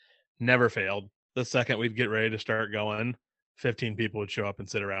place. Never failed. The second we'd get ready to start going, 15 people would show up and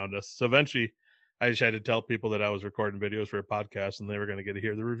sit around us. So eventually I just had to tell people that I was recording videos for a podcast and they were going to get to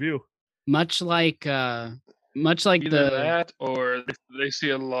hear the review. Much like Either that or they see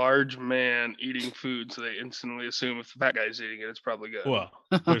a large man eating food, so they instantly assume if the fat guy's eating it, it's probably good. Well,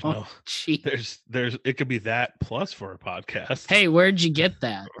 there's it could be that plus for a podcast. Hey, where'd you get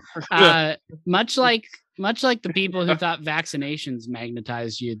that? Much like the people who thought vaccinations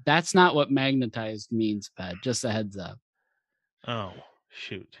magnetized you, that's not what magnetized means, Pat. Just a heads up. Oh,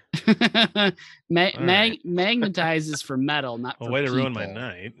 shoot. Magnetize is for metal, not for way to people. Ruin my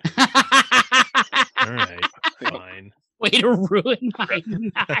night. All right, fine. Way to ruin my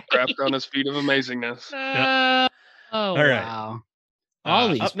night. Trapped on his feet of amazingness. Yep. Oh, all right. Wow. All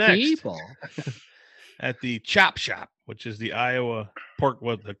these people. At the Chop Shop, which is the Iowa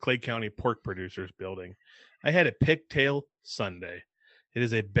the Clay County Pork Producers Building, I had a pigtail sundae. It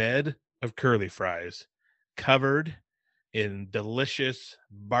is a bed of curly fries covered in delicious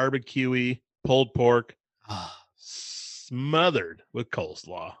barbecue-y pulled pork, smothered with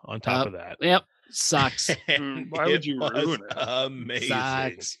coleslaw on top of that. Yep. Sucks. Why would you ruin it? Amazing.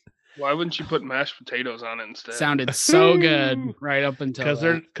 Sucks. Why wouldn't you put mashed potatoes on it instead? Sounded so good right up until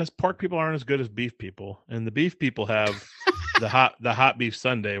because pork people aren't as good as beef people, and the beef people have the hot beef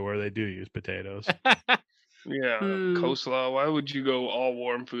sundae where they do use potatoes. Yeah, coleslaw. Why would you go all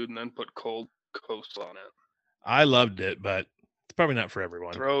warm food and then put cold coleslaw on it? I loved it, but it's probably not for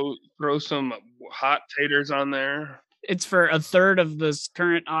everyone. Throw some hot taters on there. It's for a third of this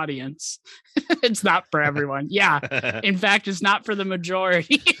current audience. It's not for everyone. Yeah. In fact, it's not for the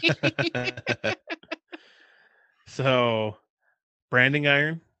majority. So, branding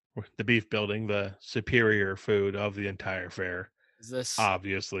iron, the beef building, the superior food of the entire fair. Is this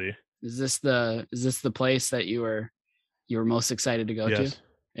obviously? Is this the place that you were most excited to go to?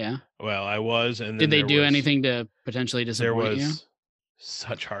 Yeah. Well, I was, and then did they do anything to potentially disappoint you?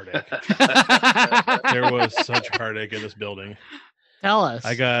 Such heartache. There was such heartache in this building. Tell us.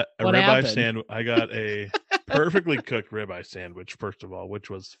 I got a ribeye sandwich. I got a perfectly cooked ribeye sandwich, first of all,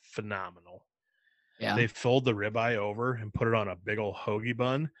 which was phenomenal. Yeah. They fold the ribeye over and put it on a big old hoagie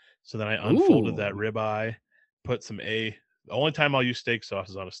bun. So then I unfolded that ribeye, put some the only time I'll use steak sauce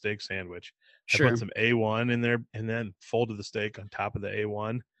is on a steak sandwich. Sure. I put some A1 in there and then folded the steak on top of the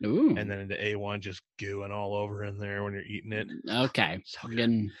A1. Ooh. And then into A1 just gooing all over in there when you're eating it. Okay. So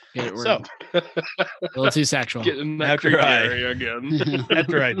Getting it so a little too sexual. Getting that area again.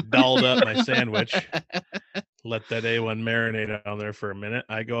 After I dolled up my sandwich, let that A1 marinate on there for a minute,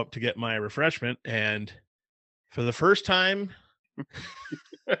 I go up to get my refreshment, and For the first time,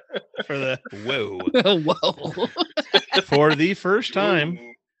 for the first time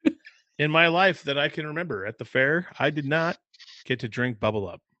in my life that I can remember at the fair, I did not get to drink Bubble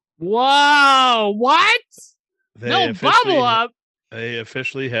Up. Whoa! What? No Bubble Up. They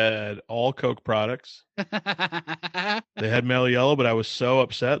officially had all Coke products. They had Mellow Yellow, but I was so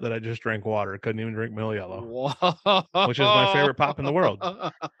upset that I just drank water. I couldn't even drink Mellow Yellow, which is my favorite pop in the world.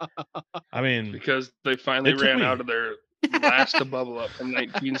 I mean, because they finally ran out of their last Bubble Up from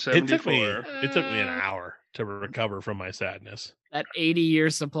 1974. It took me an hour to recover from my sadness. That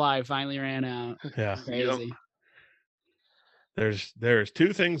 80-year supply finally ran out. Yeah, crazy. There's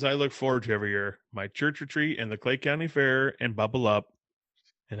two things I look forward to every year: my church retreat and the Clay County Fair and Bubble Up.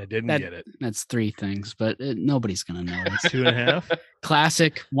 And I didn't get it. That's three things, but nobody's going to know. It's 2.5.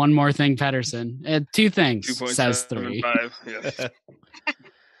 Classic. One more thing, Pedersen. Two things says 3. Yes.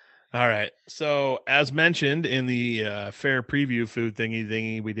 All right. So as mentioned in the fair preview food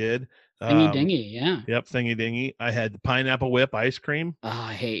thingy we did. Thingy dingy, yeah. Yep, thingy dingy. I had the pineapple whip ice cream. Oh,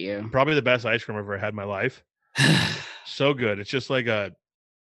 I hate you. Probably the best ice cream I've ever had in my life. So good. It's just like a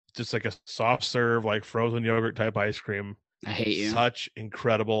soft serve, like frozen yogurt type ice cream. I hate you. Such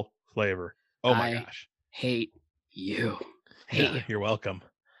incredible flavor. Oh my gosh. Hate you. You're welcome.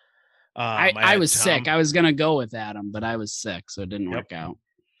 I was sick. I was gonna go with Adam, but I was sick, so it didn't work out.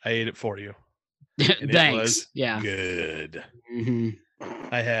 I ate it for you. Thanks. Yeah. Good. Mm-hmm.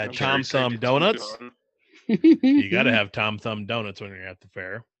 I had Tom Thumb donuts. You got to have Tom Thumb donuts when you're at the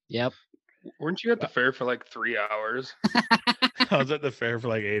fair. Yep. Weren't you at the fair for like 3 hours? I was at the fair for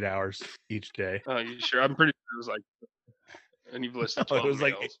like 8 hours each day. Oh, you sure? I'm pretty sure it was like, and you've listed 12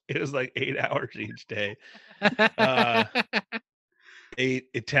 it was like 8 hours each day.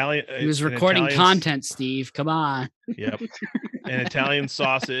 Italian. He was recording content, Steve. Come on. Yep. An Italian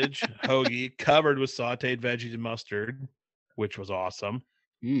sausage hoagie covered with sauteed veggies and mustard, which was awesome.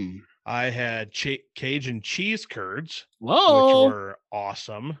 I had Cajun cheese curds, which were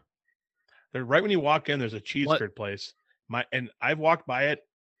awesome. They're right when you walk in, there's a cheese curd place. And I've walked by it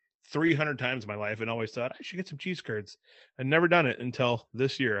 300 times in my life and always thought I should get some cheese curds. I'd never done it until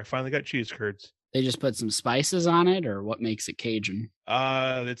this year. I finally got cheese curds. They just put some spices on it, or what makes it Cajun?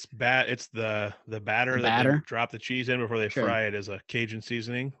 It's the batter that they drop the cheese in before they fry it as a Cajun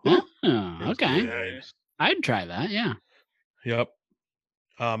seasoning. Oh, okay. Nice. I'd try that. Yeah. Yep.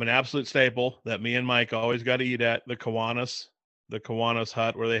 An absolute staple that me and Mike always got to eat at the Kiwanis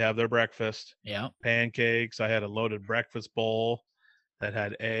hut where they have their breakfast. Yeah. Pancakes. I had a loaded breakfast bowl that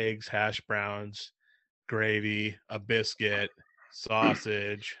had eggs, hash browns, gravy, a biscuit,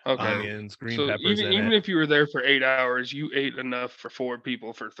 sausage, onions, green peppers. Even if you were there for 8 hours, you ate enough for 4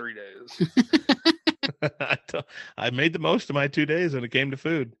 people for 3 days. I made the most of my 2 days when it came to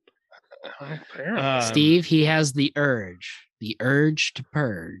food. Steve, he has the urge to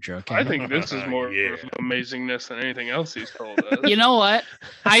purge. Okay, I think this is more of amazingness than anything else he's told us. You know what?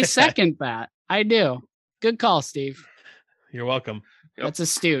 I second that. I do. Good call, Steve. You're welcome. Yep. That's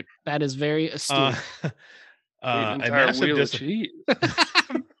astute. That is very astute. A massive disappointment.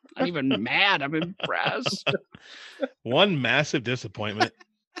 I'm not even mad. I'm impressed. One massive disappointment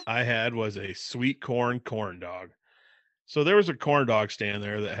I had was a sweet corn dog. So there was a corn dog stand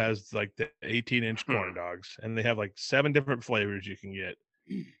there that has like the 18-inch corn dogs, and they have like 7 different flavors you can get.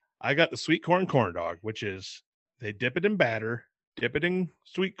 I got the sweet corn dog, which is they dip it in batter, dip it in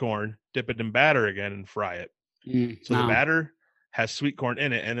sweet corn, dip it in batter again, and fry it. So the batter has sweet corn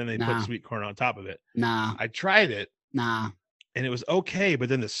in it, and then they put sweet corn on top of it. I tried it. And it was okay, but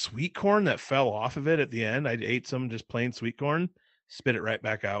then the sweet corn that fell off of it at the end, I ate some just plain sweet corn, spit it right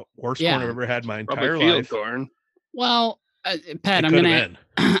back out. Worst corn I've ever had in my entire life. Corn. Well, Pat, I'm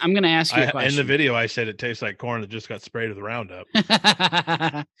gonna ask you a question. In the video, I said it tastes like corn that just got sprayed with Roundup.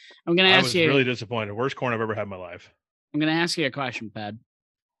 I'm gonna ask you. I was really disappointed. Worst corn I've ever had in my life. I'm gonna ask you a question, Pat.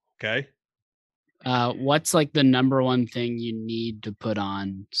 Okay. What's like the number one thing you need to put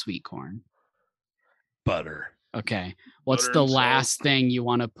on sweet corn? Butter. Okay. What's the last thing you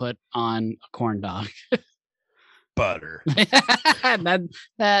want to put on a corn dog? Butter.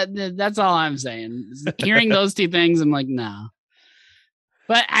 That's all I'm saying. Hearing those two things, I'm like, no.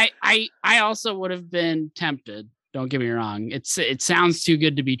 But I also would have been tempted. Don't get me wrong. It sounds too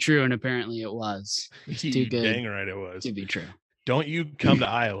good to be true, and apparently it was. It's too good. Dang right, it was to be true. Don't you come to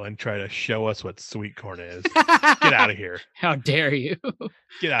Iowa and try to show us what sweet corn is. Get out of here. How dare you?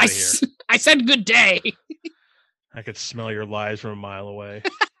 Get out of here. I said good day. I could smell your lies from a mile away.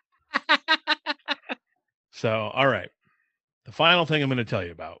 So, all right. The final thing I'm going to tell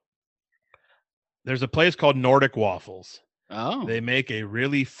you about. There's a place called Nordic Waffles. Oh. They make a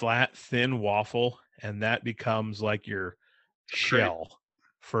really flat, thin waffle, and that becomes like your shell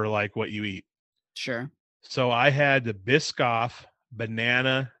for like what you eat. Sure. So I had the Biscoff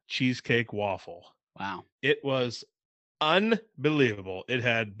banana cheesecake waffle. Wow. It was unbelievable. It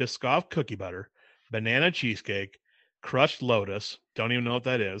had Biscoff cookie butter, banana cheesecake, crushed lotus. Don't even know what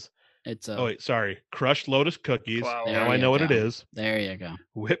that is. It's crushed lotus cookies. Wow. Now I know what it is. There you go.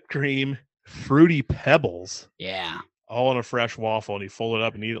 Whipped cream, fruity pebbles. Yeah. All in a fresh waffle, and you fold it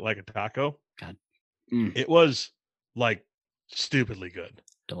up and eat it like a taco. God. It was like stupidly good.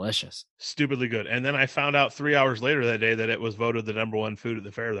 Delicious. Stupidly good. And then I found out 3 hours later that day that it was voted the number one food at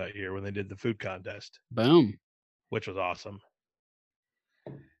the fair that year when they did the food contest. Boom. Which was awesome.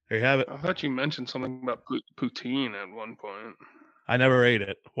 There you have it. I thought you mentioned something about poutine at one point. I never ate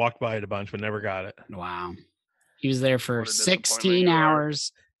it. Walked by it a bunch, but never got it. Wow. He was there for 16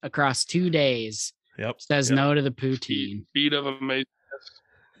 hours across 2 days. Yep. Says no to the poutine. Beat of amazing.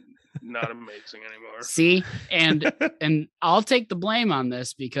 Not amazing anymore. See, and I'll take the blame on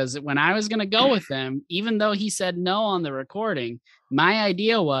this because when I was going to go with him, even though he said no on the recording, my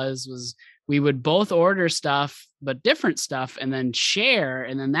idea was we would both order stuff, but different stuff, and then share,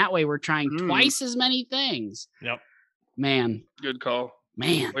 and then that way we're trying twice as many things. Yep. Man. Good call.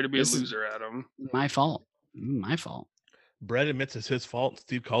 Man. Way to be a loser, Adam. My fault. My fault. Brett admits it's his fault.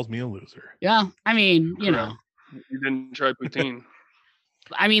 Steve calls me a loser. Yeah. I mean, you know. You didn't try poutine.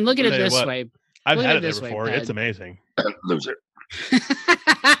 I mean, look at it this way. I've had it there before. It's amazing. Loser.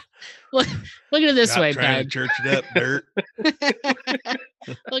 Look at it this way, Ped. Church it up, dirt.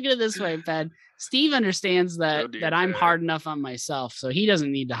 Look at it this way, Ped. Steve understands that I'm hard enough on myself, so he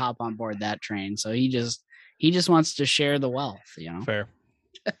doesn't need to hop on board that train. So he just wants to share the wealth, you know. Fair.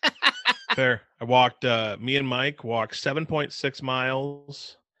 Fair. I walked. Me and Mike walked 7.6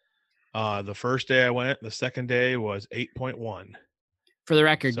 miles. The first day I went. The second day was 8.1. For the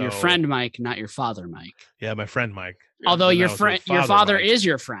record, your friend Mike, not your father Mike. Yeah, my friend Mike. Although your father Mike. Is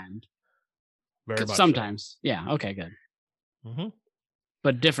your friend. Very much sometimes. So. Yeah. Okay. Good. Mm-hmm.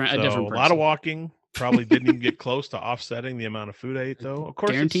 But a different person. A lot of walking. Probably didn't even get close to offsetting the amount of food I ate, though. Of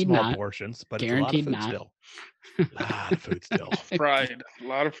course, guaranteed it's small not. Portions, but guaranteed it's a lot of food still. A lot of food still. Fried. A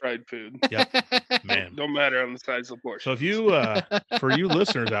lot of fried food. Yep. Man. Don't matter on the size of the portion. So if you, for you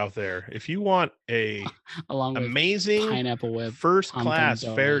listeners out there, if you want a amazing pineapple whip, first class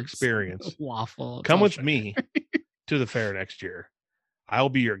fair experience, waffle, come with me to the fair next year. I'll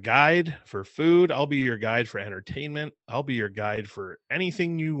be your guide for food. I'll be your guide for entertainment. I'll be your guide for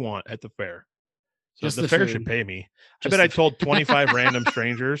anything you want at the fair. So the fair should pay me. I bet I told 25 random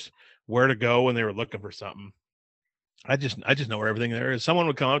strangers where to go when they were looking for something. I just know where everything there is. Someone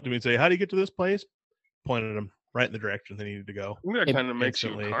would come up to me and say, "How do you get to this place?" Pointed them right in the direction they needed to go. That kind of makes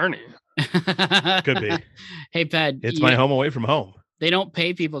you carny. Could be. Hey, Ped. It's my home away from home. They don't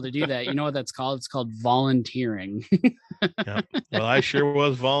pay people to do that. You know what that's called? It's called volunteering. Yeah. Well, I sure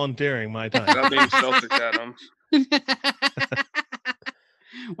was volunteering my time. Not being selfish, Adam.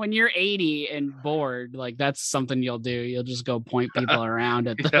 When you're 80 and bored, like that's something you'll do. You'll just go point people around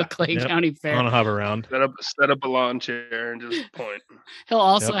at the Clay County Fair. On a hover around. Set up a lawn chair and just point. He'll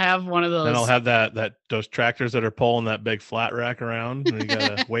also have one of those. Then I'll have those tractors that are pulling that big flat rack around. And you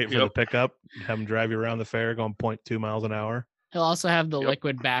gotta wait for the pickup. Have them drive you around the fair, going 0.2 miles an hour. He'll also have the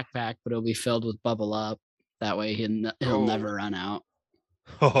liquid backpack, but it'll be filled with Bubble Up. That way he'll never run out.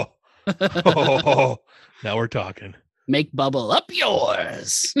 Now we're talking. Make Bubble Up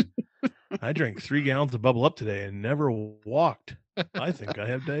yours. I drank 3 gallons of Bubble Up today and never walked. I think I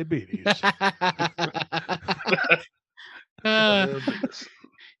have diabetes.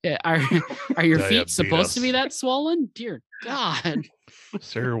 Yeah, are your feet supposed to be that swollen? Dear God.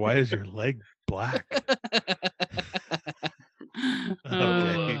 Sir, why is your leg black?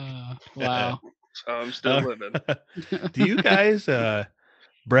 Wow. So I'm still living. Do you guys,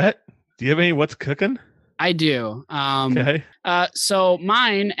 Brett, do you have any what's cooking? I do. Okay. So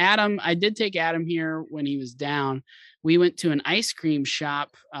mine, Adam, I did take Adam here when he was down. We went to an ice cream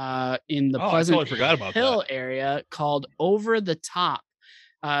shop in the Pleasant Hill area called Over the Top.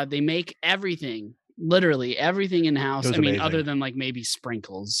 They make everything, literally everything in house. I mean, amazing. Other than like maybe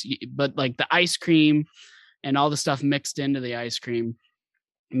sprinkles, but like the ice cream and all the stuff mixed into the ice cream,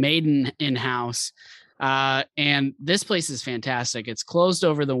 made in house. And this place is fantastic. It's closed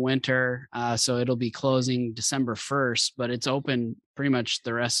over the winter, so it'll be closing December 1st, but it's open pretty much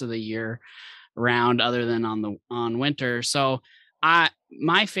the rest of the year round, other than on winter. So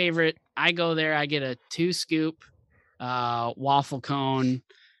my favorite, I go there, I get a 2-scoop waffle cone.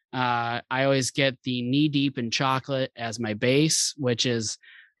 I always get the knee deep in chocolate as my base, which is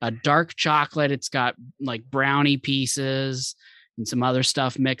a dark chocolate. It's got like brownie pieces. and some other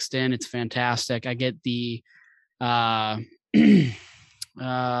stuff mixed in. It's fantastic. I get the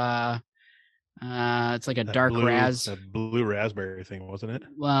it's like a dark blue raspberry thing, wasn't it?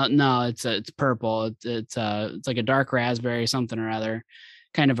 Well, no, it's purple. It's like a dark raspberry something or other,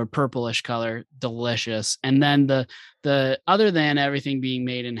 kind of a purplish color. Delicious. And then the other than everything being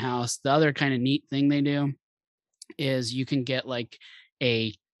made in house, the other kind of neat thing they do is you can get like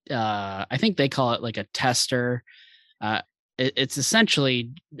a I think they call it like a tester. It's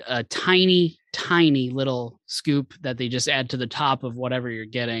essentially a tiny little scoop that they just add to the top of whatever you're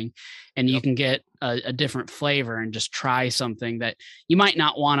getting, and you can get a different flavor and just try something that you might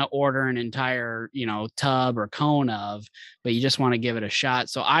not want to order an entire, tub or cone of, but you just want to give it a shot.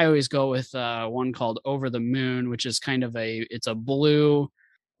 So I always go with one called Over the Moon, which is kind of it's a blue,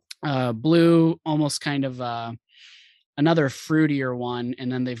 almost kind of another fruitier one,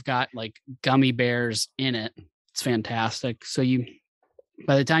 and then they've got like gummy bears in it. It's fantastic. So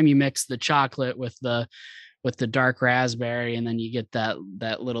by the time you mix the chocolate with the dark raspberry, and then you get that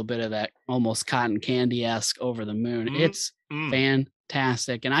little bit of that almost cotton candy-esque Over the Moon, it's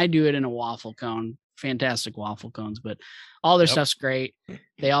fantastic. And I do it in a waffle cone, fantastic waffle cones, but all their stuff's great.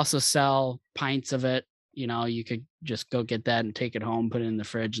 They also sell pints of it. You could just go get that and take it home, put it in the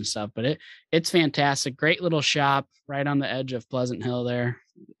fridge and stuff, but it's fantastic. Great little shop right on the edge of Pleasant Hill there.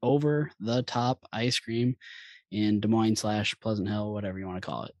 Over the Top Ice Cream in Des Moines / Pleasant Hill, whatever you want to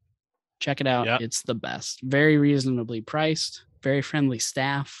call it. Check it out. Yep. It's the best. Very reasonably priced, very friendly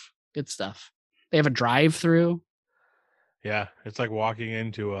staff, good stuff. They have a drive-through. Yeah, it's like walking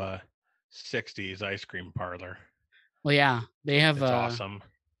into a 60s ice cream parlor. Well, yeah, they have awesome.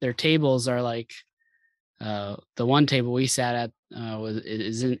 Their tables are like the one table we sat at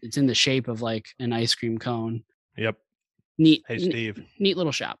it's in the shape of like an ice cream cone. Yep. Neat. Hey, Steve. Neat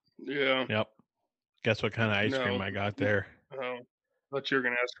little shop. Yeah. Yep. Guess what kind of ice cream I got there? Oh, I thought you were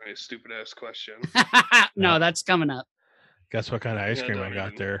going to ask me a stupid ass question. No, that's coming up. Guess what kind of ice cream I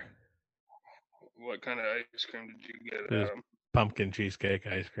got there? What kind of ice cream did you get? Pumpkin cheesecake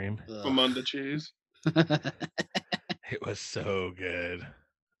ice cream. Among the cheese. It was so good.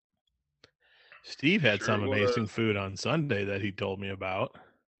 Steve had some amazing food on Sunday that he told me about.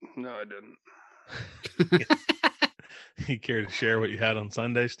 No, I didn't. You care to share what you had on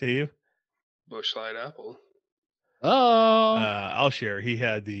Sunday, Steve? Busch Light apple. Oh. I'll share. He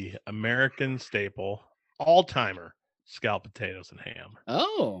had the American staple, all-timer, scalloped potatoes and ham.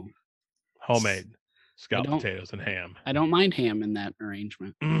 Oh. Homemade scalloped potatoes and ham. I don't mind ham in that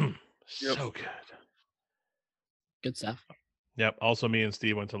arrangement. So good. Good stuff. Yep. Also, me and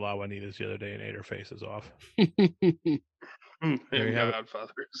Steve went to La Juanita's the other day and ate our faces off. There you have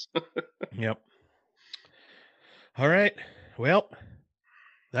Godfathers. Yep. All right. Well,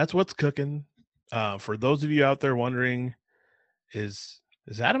 that's what's cooking. For those of you out there wondering, is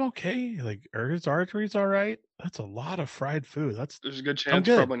Adam okay? Like, are his arteries all right? That's a lot of fried food. There's a good chance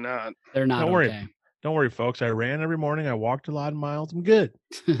probably not. They're not. Don't worry. Don't worry, folks. I ran every morning. I walked a lot of miles. I'm good.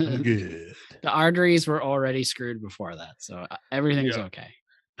 I'm good. The arteries were already screwed before that, so everyth's okay.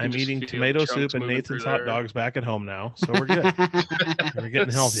 I'm eating tomato soup and Nathan's hot dogs back at home now, so we're good. We're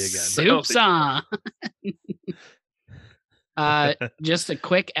getting healthy again. Soup's on. Just a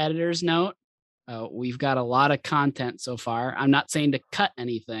quick editor's note. We've got a lot of content so far. I'm not saying to cut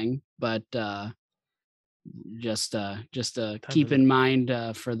anything, but just keep in mind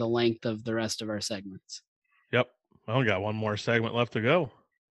for the length of the rest of our segments. Yep. I only got one more segment left to go.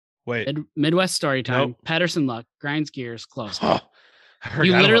 Wait. Midwest story time. Nope. Patterson Luck grinds gears close.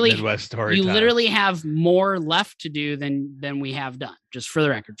 You literally Midwest story time. Literally have more left to do than we have done. Just for the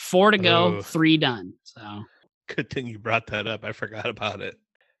record, 4 to go, 3 done. So good thing you brought that up. I forgot about it.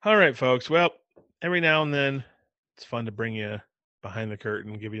 All right, folks. Well, every now and then it's fun to bring you behind the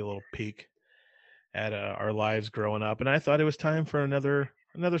curtain, give you a little peek at our lives growing up. And I thought it was time for another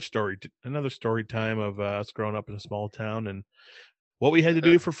story time of us growing up in a small town and what we had to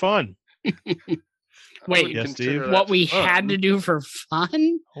do for fun. Wait, yes, Steve? What we had to do for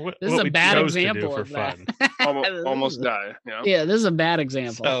fun? This is a bad example of that. Almost die. Yeah, this is a bad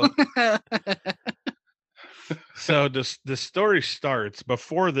example. So the story starts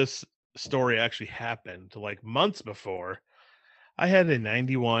before this story actually happened, like months before. I had a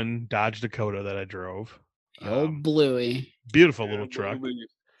 91 Dodge Dakota that I drove. Old Bluey. Beautiful little truck.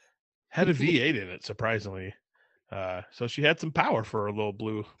 Had a V8 in it, surprisingly. So she had some power for a little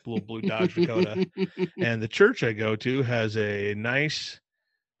blue Dodge Dakota. And the church I go to has a nice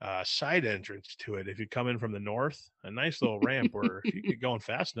side entrance to it. If you come in from the north, a nice little ramp where if you get going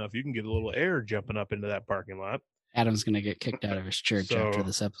fast enough, you can get a little air jumping up into that parking lot. Adam's going to get kicked out of his church after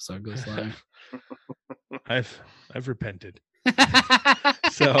this episode goes live. I've repented.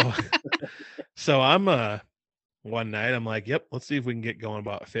 So I'm one night I'm like, yep, let's see if we can get going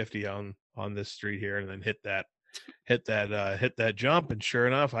about 50 on this street here, and then hit that jump. And sure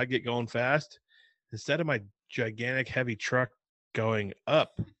enough, I get going fast. Instead of my gigantic heavy truck going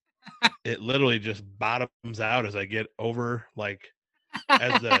up, it literally just bottoms out as I get over, like,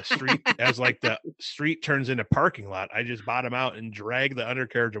 as the street turns into parking lot. I just bottom out and drag the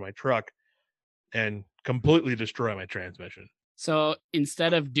undercarriage of my truck and completely destroy my transmission. So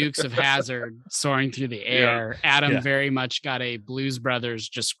instead of Dukes of Hazzard soaring through the air, Adam very much got a Blues Brothers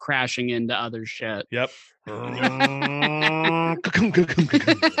just crashing into other shit. Yep. It's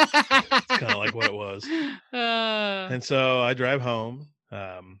kind of like what it was. And so I drive home,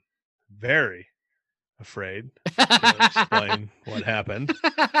 very afraid to explain what happened.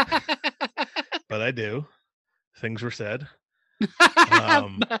 But I do. Things were said.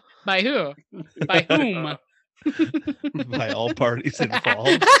 By who? By whom? By all parties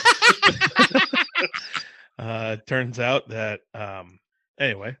involved. Turns out that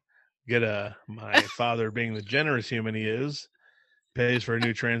anyway, my father, being the generous human he is, pays for a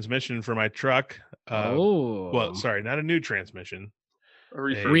new transmission for my truck. Well, sorry, not a new transmission. A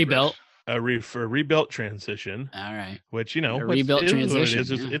rebuilt transition. All right. Which, a rebuilt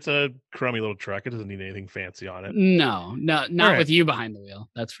transition. It's a crummy little truck. It doesn't need anything fancy on it. No, not with you behind the wheel.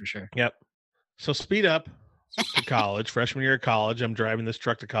 That's for sure. Yep. So speed up to college, freshman year of college. I'm driving this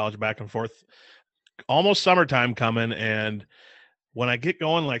truck to college back and forth. Almost summertime coming, and when I get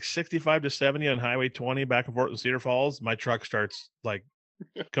going like 65 to 70 on Highway 20 back and forth in Cedar Falls, my truck starts like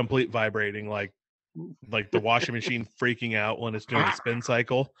complete vibrating, like the washing machine freaking out when it's doing a spin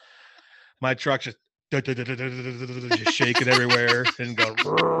cycle. My truck just shaking everywhere and go.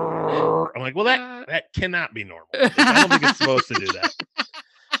 I'm like, well, that cannot be normal. I don't think it's supposed to do that.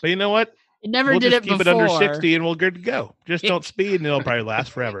 But you know what? It never did it before. Keep it under 60 and we're good to go. Just don't speed and it'll probably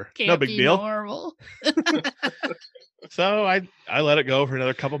last forever. No big deal. Normal. So I let it go for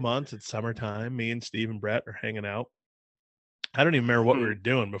another couple months. It's summertime. Me and Steve and Brett are hanging out. I don't even remember what we were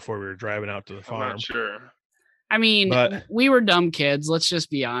doing before we were driving out to the farm. I'm not sure. I mean, we were dumb kids. Let's just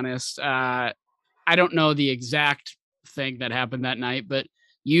be honest. I don't know the exact thing that happened that night, but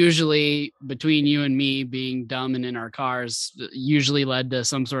usually between you and me being dumb and in our cars usually led to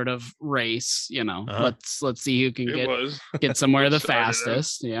some sort of race. Let's see who can get somewhere the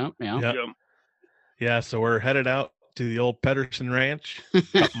fastest. Yeah. So we're headed out to the old Pedersen Ranch, a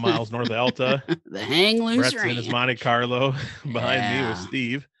couple miles north of Alta. The Hang Loose Brett's Ranch. in his Monte Carlo. Behind me was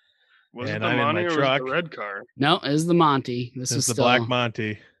Steve. Was it the Monte or was it the red car? No, it was the Monte. This is the Black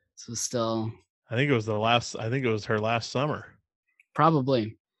Monte. This was still. I think it was her last summer.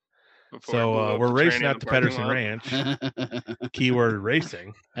 Probably. So we're racing out to Pedersen Ranch. Keyword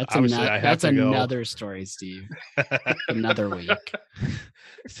racing. That's another story, Steve. Another week.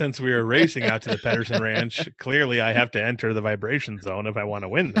 Since we were racing out to the Pedersen Ranch, clearly I have to enter the vibration zone if I want to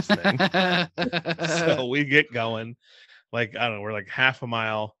win this thing. So we get going. Like, I don't know, we're like half a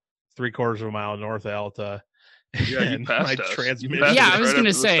mile, 3/4 of a mile north of Alta. Yeah, you passed us. Transmission. I was going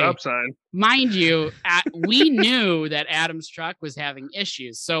to say, mind you, we knew that Adam's truck was having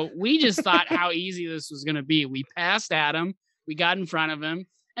issues. So we just thought how easy this was going to be. We passed Adam. We got in front of him.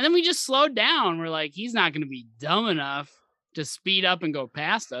 And then we just slowed down. We're like, he's not going to be dumb enough to speed up and go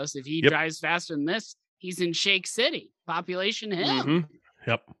past us. If he drives faster than this, he's in Shake City. Population him. Mm-hmm.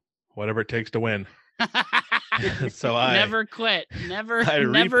 Yep. Whatever it takes to win. So I never quit,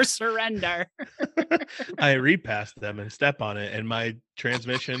 never surrender. I repass them and step on it, and my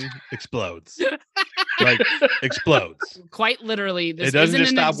transmission explodes. Like explodes. Quite literally. It doesn't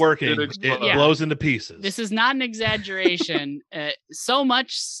just stop working. It blows into pieces. This is not an exaggeration. So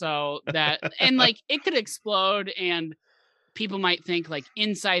much so that, and like it could explode, and people might think like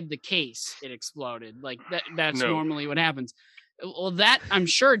inside the case it exploded. Like that's normally what happens. Well, that I'm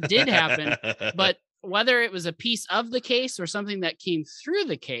sure did happen, but whether it was a piece of the case or something that came through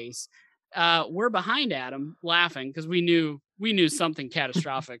the case, we're behind Adam laughing because we knew something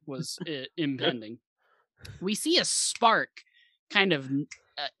catastrophic was impending. We see a spark kind of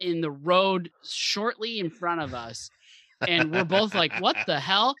in the road shortly in front of us, and we're both like, what the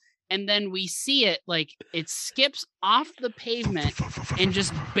hell? And then we see it, like it skips off the pavement and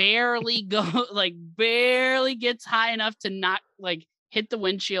just barely gets high enough to not like hit the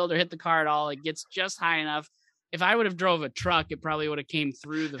windshield or hit the car at all. It gets just high enough. If I would have drove a truck, it probably would have came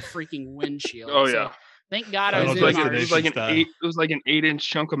through the freaking windshield. Oh yeah. Thank God I was in It was like an 8-inch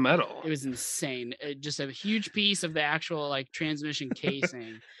chunk of metal. It was insane. Just a huge piece of the actual like transmission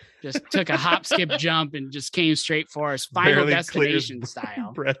casing. Just took a hop, skip, jump, and just came straight for us. Final Barely destination clears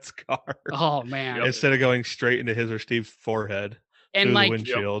style. Brett's car. Oh man! Instead of going straight into his or Steve's forehead. And like the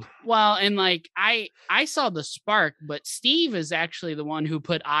windshield. Well, and like I saw the spark, but Steve is actually the one who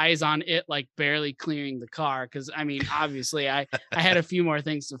put eyes on it, like barely clearing the car. Because I mean, obviously, I had a few more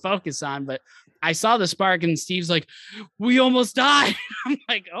things to focus on, but I saw the spark, and Steve's like, "We almost died." I'm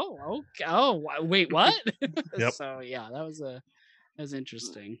like, "Oh, okay. Oh, wait, what?" Yep. So yeah, that was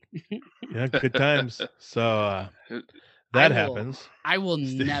interesting. Yeah, good times. So that happens. I will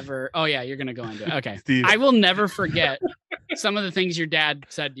never. Oh yeah, you're gonna go into it. Okay. Steve. I will never forget some of the things your dad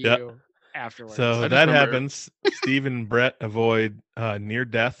said to you afterwards. So that happens. Steve and Brett avoid near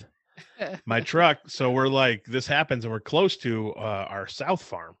death. My truck. So we're like, this happens, and we're close to our south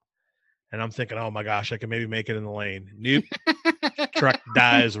farm, and I'm thinking, oh my gosh, I can maybe make it in the lane. Nope. Truck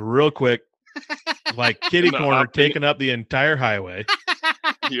dies real quick, like kitty corner, taking up the entire highway.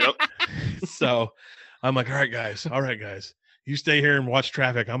 Yep. So I'm like, all right, guys, you stay here and watch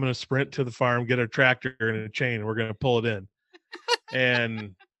traffic. I'm going to sprint to the farm, get a tractor and a chain, and we're going to pull it in.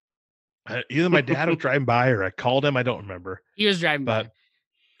 And either my dad was driving by or I called him. I don't remember. He was driving by.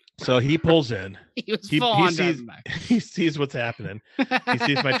 So he pulls in. He was full on driving by. He sees what's happening. He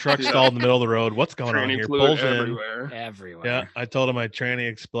sees my truck stalled in the middle of the road. What's going on here? Pulls everywhere. Everywhere. Yeah, I told him my tranny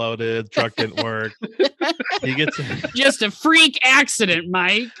exploded. Truck didn't work. He gets in. Just a freak accident,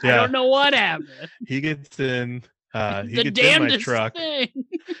 Mike. Yeah. I don't know what happened. He gets in. He The gets in my damnedest truck thing.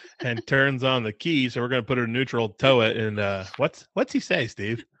 and turns on the key. So we're going to put it in neutral, tow it. And what's he say,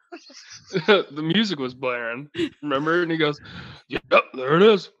 Steve? The music was blaring. Remember? And he goes, "Yep, there it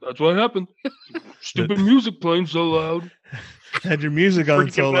is. That's what happened. Stupid music playing so loud." Had your music on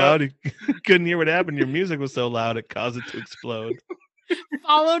Freaking so out. loud, you couldn't hear what happened. Your music was so loud, it caused it to explode.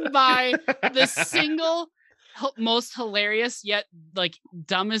 Followed by the single most hilarious yet like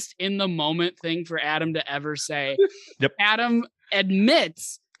dumbest in the moment thing for Adam to ever say. Yep. Adam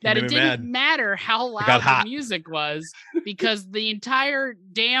admits that made it me didn't mad. matter how got loud the hot. music was because the entire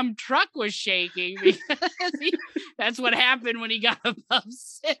damn truck was shaking because that's what happened when he got above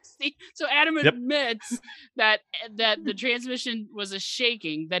 60. So Adam Yep. admits that the transmission was a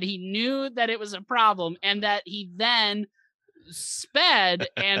shaking, that he knew that it was a problem, and that he then sped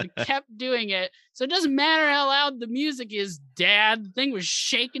and kept doing it. So it doesn't matter how loud the music is, Dad. The thing was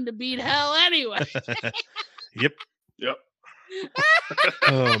shaking to beat hell anyway. Yep. Yep.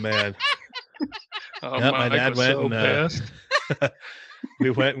 Oh man. Oh, Yep, my Mike dad was went so and pissed. we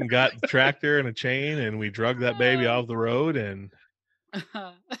went and got the tractor and a chain and we drug that baby off the road and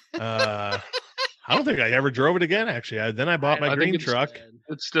I don't think I ever drove it again actually. Then I bought my I green think truck.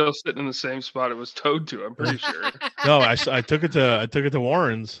 It's still sitting in the same spot it was towed to. I'm pretty sure. No, I took it to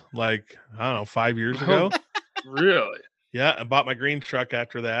Warren's like I don't know 5 years ago. Really? Yeah, I bought my green truck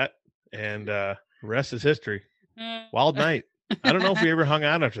after that and the rest is history. Wild night. I don't know if we ever hung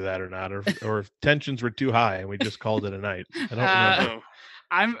out after that or not, or if tensions were too high and we just called it a night. I don't remember. No,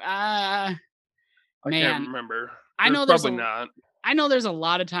 I'm I man, can't remember. I know there's probably not. I know there's a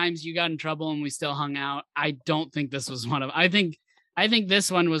lot of times you got in trouble and we still hung out. I don't think this was one of. I think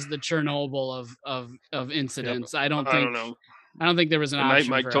this one was the Chernobyl of incidents. Yep. I don't know. think there was an The night option.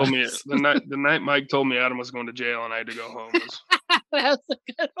 Mike for told us. me the night Mike told me Adam was going to jail and I had to go home. That was a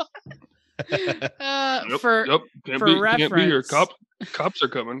good one. For Yep. Can't for be here. reference- Cops are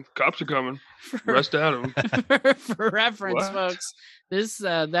coming. Cops are coming. for, Arrest Adam. for reference, What? folks, this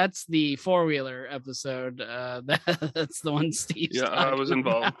that's the 4-wheeler episode. That's the one Steve. Yeah, I was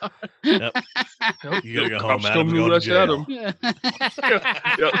involved. Yep. Yep, You gotta go cops home, Adam, come go to arrest jail. Adam.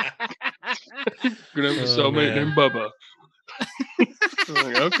 Gonna have a Oh, cellmate man. named Bubba. I'm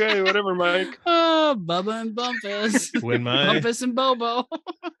like, okay, whatever, Mike. Oh, Bubba and Bumpus. When Bumpus and Bobo.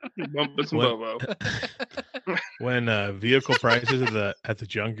 Bumpus and What? Bobo. when vehicle prices at the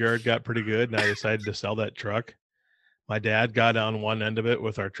junkyard got pretty good and I decided to sell that truck, my dad got on one end of it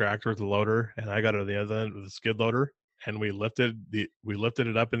with our tractor with the loader and I got on the other end with the skid loader and we lifted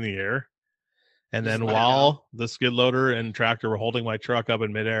it up in the air. And Just then let it while the skid loader and tractor were holding my truck up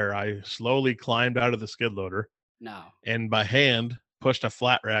in midair, I slowly climbed out of the skid loader No. and by hand pushed a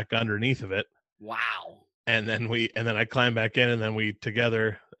flat rack underneath of it. Wow. And then I climbed back in and then we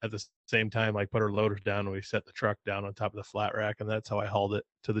together at the same time, like put our loaders down and we set the truck down on top of the flat rack. And that's how I hauled it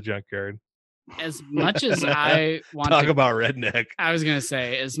to the junkyard. As much as I want Talk to, about redneck. I was gonna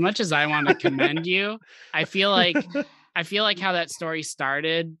say, as much as I want to commend you, I feel like how that story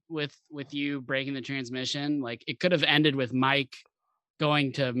started with you breaking the transmission. Like it could have ended with Mike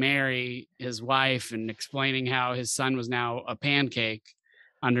going to marry his wife and explaining how his son was now a pancake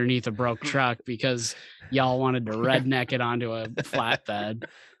underneath a broke truck because y'all wanted to redneck it onto a flatbed.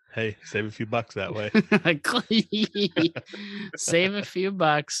 Hey, save a few bucks that way. Save a few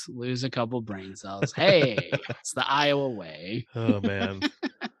bucks, lose a couple brain cells. Hey, it's the Iowa way. Oh, man.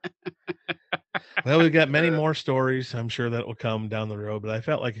 Well, we've got many more stories. I'm sure that will come down the road, but I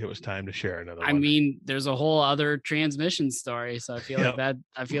felt like it was time to share another one. I mean, there's a whole other transmission story, so I feel like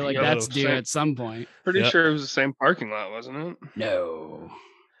that's due at some point. Pretty sure it was the same parking lot, wasn't it? No.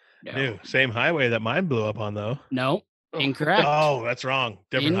 Same highway that mine blew up on, though. No. Incorrect. Oh, that's wrong.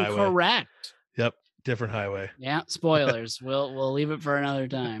 Different highway. Incorrect. Yep, different highway. Yeah, spoilers. We'll leave it for another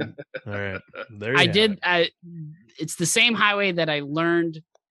time. All right. There you it's the same highway that I learned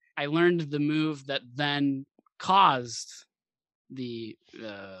the move that then caused the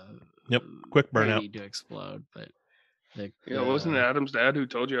quick burnout to explode, but wasn't it Adam's dad who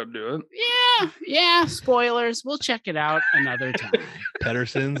told you how to do it? Yeah, spoilers. We'll check it out another time.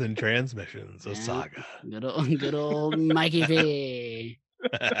 Pedersen's and Transmissions, a saga. Good old Mikey V.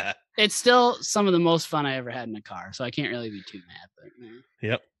 It's still some of the most fun I ever had in a car, so I can't really be too mad. But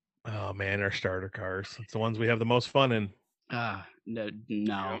Yep. Oh man, our starter cars. It's the ones we have the most fun in.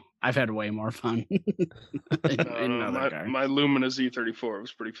 No. I've had way more fun. My Lumina Z34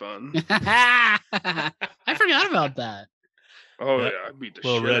 was pretty fun. I forgot about that. Oh yeah, I beat the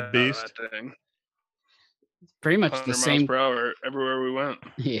little shit red out beast. of that thing. Pretty much the same miles per hour everywhere we went.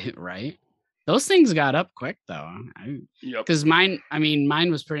 Yeah, right. Those things got up quick though. Because mine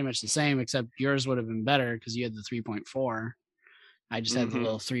was pretty much the same, except yours would have been better because you had the 3.4. I just had the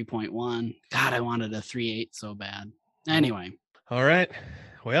little 3.1. God, I wanted a 3.8 so bad. Anyway. All right.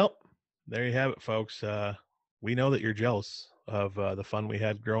 Well, there you have it, folks. We know that you're jealous of the fun we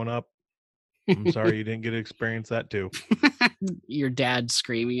had growing up. I'm sorry you didn't get to experience that too. Your dad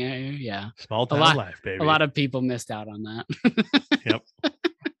screaming at you. Yeah. Small town life, baby. A lot of people missed out on that. Yep.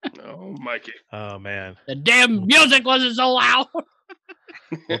 Oh, Mikey. Oh, man. The damn music wasn't so loud.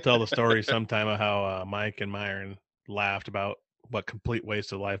 We'll tell the story sometime of how Mike and Myron laughed about what complete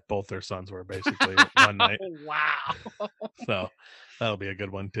waste of life both their sons were basically one night. Wow. So that'll be a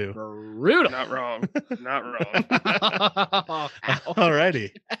good one too. Brutal. Not wrong. All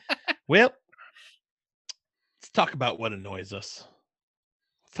righty. Well, let's talk about what annoys us.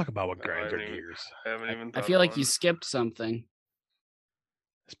 Let's talk about what grinds our gears. I feel like you skipped something.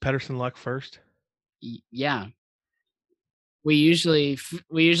 Is Pedersen luck first? Yeah. We usually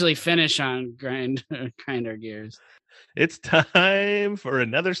finish on grind our gears. It's time for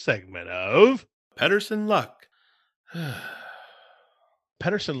another segment of Pedersen Luck.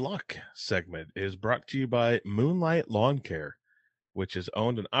 Pedersen Luck segment is brought to you by Moonlight Lawn Care, which is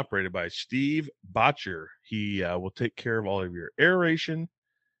owned and operated by Steve Botcher. He will take care of all of your aeration,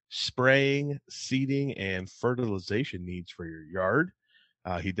 spraying, seeding, and fertilization needs for your yard.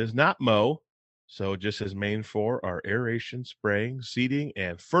 He does not mow, so just his main four are aeration, spraying, seeding,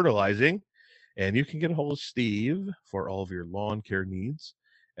 and fertilizing. And you can get a hold of Steve for all of your lawn care needs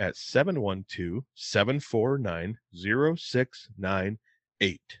at 712-749-0698.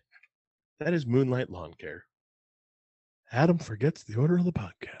 That is Moonlight Lawn Care. Adam forgets the order of the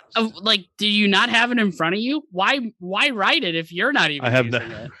podcast. Oh, do you not have it in front of you? Why write it if you're not even using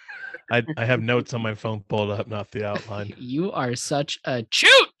it? I have notes on my phone pulled up, not the outline. You are such a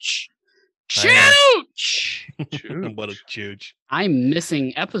chooch. Chooch! What a chooch. I'm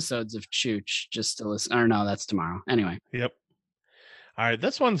missing episodes of Chooch just to listen. Or no, that's tomorrow. Anyway. Yep. All right.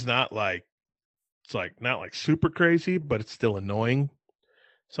 This one's not not super crazy, but it's still annoying.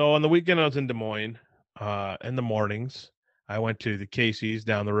 So on the weekend I was in Des Moines. In the mornings, I went to the Casey's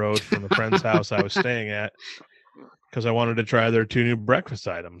down the road from the friend's house I was staying at because I wanted to try their 2 new breakfast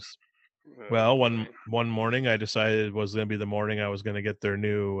items. Well, one morning I decided it was going to be the morning I was going to get their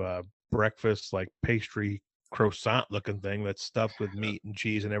new breakfast pastry croissant looking thing that's stuffed with meat and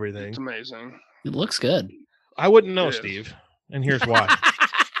cheese and everything. It's amazing. It looks good. I wouldn't know, Steve, and here's why.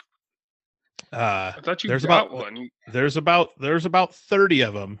 I thought you got one. There's about 30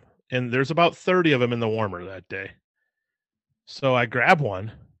 of them, and there's about 30 of them in the warmer that day. So I grab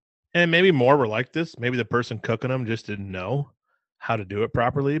one, and maybe more were like this. Maybe the person cooking them just didn't know how to do it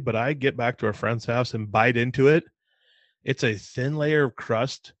properly. But I get back to a friend's house and bite into it. It's a thin layer of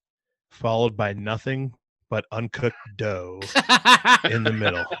crust followed by nothing but uncooked dough in the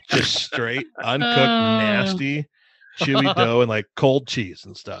middle. Just straight, uncooked, nasty, chewy dough and cold cheese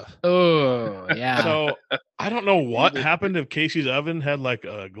and stuff. Oh, yeah. So I don't know what happened if Casey's oven had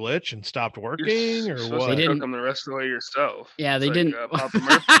a glitch and stopped working or what. They didn't cook them the rest of the way yourself. Yeah, they it's didn't. Papa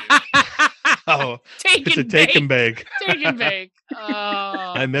Murphy. Oh, It's a take and bake. Take and bake.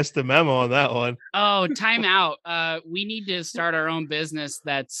 I missed the memo on that one. Oh, time out. We need to start our own business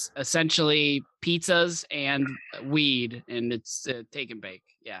that's essentially pizzas and weed, and it's take and bake.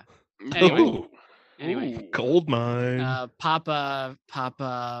 Yeah. Anyway, gold mine. Papa. It's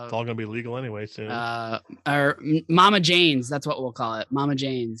all gonna be legal anyway soon. Or Mama Jane's. That's what we'll call it. Mama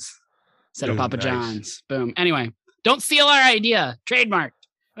Jane's instead of Papa John's. Boom. Anyway, don't steal our idea. Trademarked.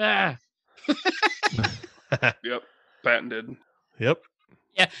 Yep. Patented. Yep.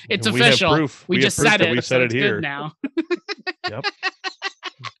 Yeah, it's official. We just said it. We said it here now. Yep.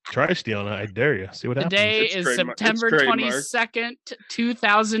 Try stealing it. I dare you. See what happens. Today is September 22nd,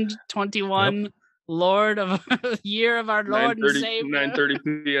 2021. Lord of year of our Lord and Savior.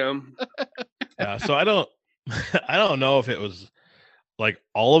 9:30 p.m. Yeah, so I don't know if it was like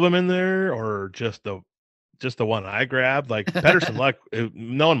all of them in there or just the one I grabbed. Like Pedersen luck,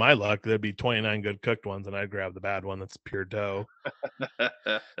 knowing my luck, there'd be 29 good cooked ones, and I'd grab the bad one that's pure dough.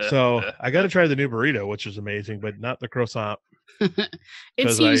 So I got to try the new burrito, which is amazing, but not the croissant.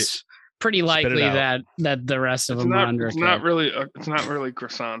 It seems pretty likely that the rest of them are under. It's not really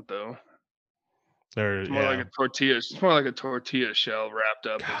croissant though. It's more like a tortilla. It's more like a tortilla shell wrapped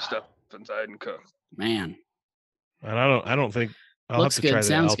up and stuff inside and cooked. Man, and I don't think I'll have to try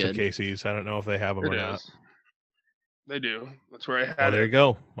the Alta Casey's. I don't know if they have them or not. They do. That's where I had it. There you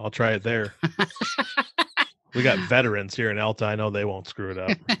go. I'll try it there. We got veterans here in Alta. I know they won't screw it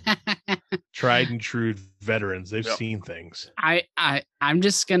up. Tried and true veterans. They've seen things. I'm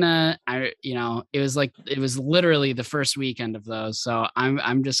just gonna it was literally the first weekend of those. So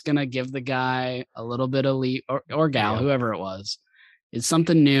I'm just gonna give the guy a little bit of lead or gal, whoever it was. It's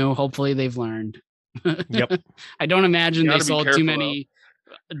something new. Hopefully they've learned. Yep. I don't imagine they sold too many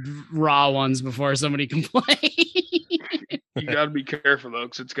raw ones before somebody complained. You got to be careful though,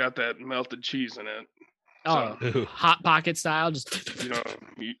 because it's got that melted cheese in it. Oh, so, Hot Pocket style, just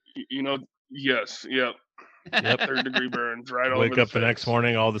yes, yep. 3rd-degree burns right over. Wake up the next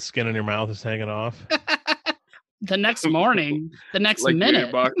morning, all the skin in your mouth is hanging off. The next morning, the next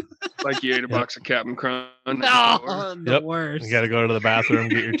minute, like you ate a box of Captain Crunch. Oh, the worst. You got to go to the bathroom,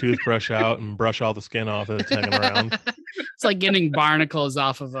 get your toothbrush out, and brush all the skin off that's hanging around. It's like getting barnacles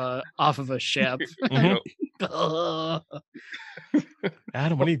off of a ship. Mm-hmm.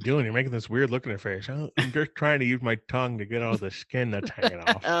 Adam, what are you doing? You're making this weird look in your face. I'm just trying to use my tongue to get all the skin that's hanging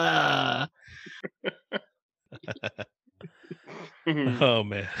off. Oh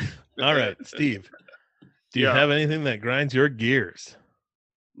man! All right, Steve. Do you have anything that grinds your gears?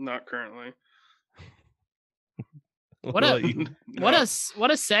 Not currently. What a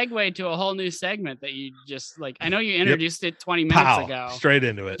segue to a whole new segment that you just like. I know you introduced it 20 minutes ago. Straight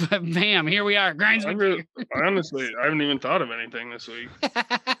into it. But bam, here we are. Honestly, I haven't even thought of anything this week.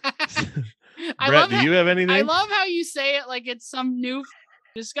 Brett, do you have anything? I love how you say it like it's some new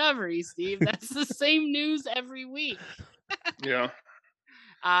discovery, Steve. That's the same news every week. Yeah.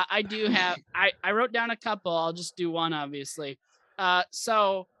 I do have. I wrote down a couple. I'll just do one, obviously.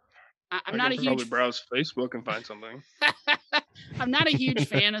 So. I'm not a huge. Probably browse Facebook and find something. I'm not a huge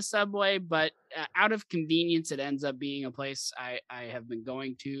fan of Subway, but out of convenience, it ends up being a place I have been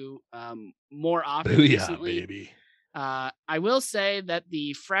going to more often recently. Baby. I will say that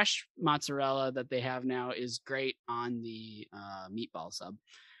the fresh mozzarella that they have now is great on the meatball sub,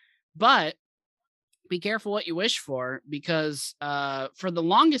 but be careful what you wish for, because for the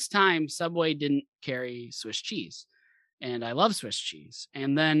longest time, Subway didn't carry Swiss cheese. And I love Swiss cheese.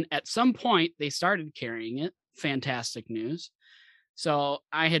 And then at some point they started carrying it. Fantastic news. So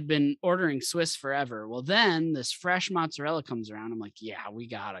I had been ordering Swiss forever. Well, then this fresh mozzarella comes around. I'm like, yeah, we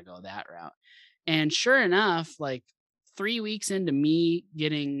gotta go that route. And sure enough, like 3 weeks into me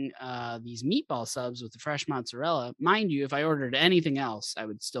getting these meatball subs with the fresh mozzarella, mind you, if I ordered anything else, I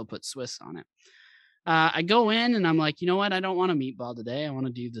would still put Swiss on it. I go in and I'm like, you know what? I don't want a meatball today. I want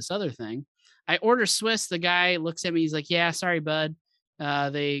to do this other thing. I order Swiss. The guy looks at me. He's like, yeah, sorry, bud.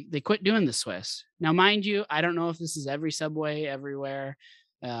 They quit doing the Swiss. Now, mind you, I don't know if this is every Subway everywhere.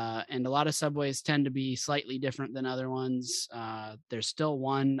 And a lot of Subways tend to be slightly different than other ones. There's still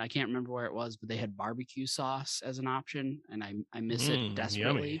one. I can't remember where it was, but they had barbecue sauce as an option. And I miss it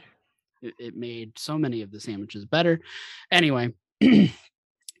desperately. It made so many of the sandwiches better. Anyway,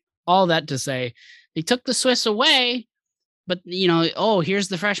 all that to say, they took the Swiss away. But, here's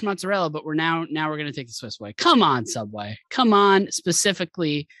the fresh mozzarella, but we're now going to take the Swiss away. Come on, Subway. Come on.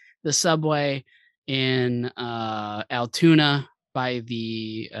 Specifically, the Subway in Altoona by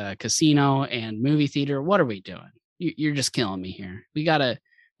the casino and movie theater. What are we doing? You're just killing me here. We gotta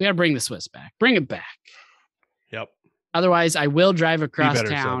bring the Swiss back. Bring it back. Yep. Otherwise, I will drive across better,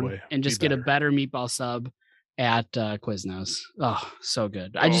 town Subway. and just Be get a better. better meatball sub at Quiznos. Oh, so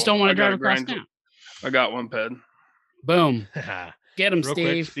good. I just don't want to drive across town. I got one, Ped. Boom. Get him, Real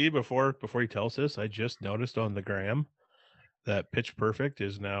Steve. Quick, Steve, before he tells us, I just noticed on the gram that Pitch Perfect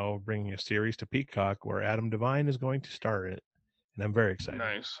is now bringing a series to Peacock where Adam Devine is going to star in it, and I'm very excited.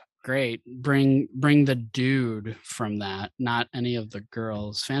 Nice. Great. Bring the dude from that, not any of the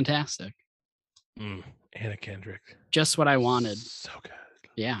girls. Fantastic. Anna Kendrick. Just what I wanted. So good.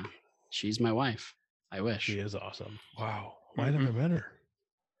 Yeah. She's my wife. I wish. She is awesome. Wow. Why haven't I met her?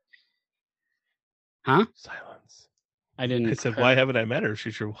 Huh? Silence. I didn't. I said, why haven't I met her?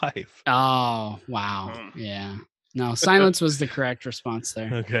 She's your wife. Oh, wow. Yeah. No, silence was the correct response there.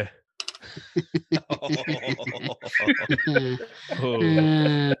 Okay.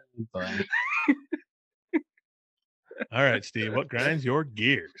 Boy. All right, Steve, what grinds your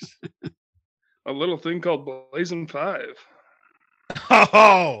gears? A little thing called Blazing 5.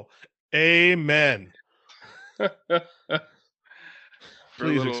 Oh, amen.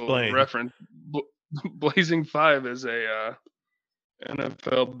 Please explain. Reference. Blazing 5 is a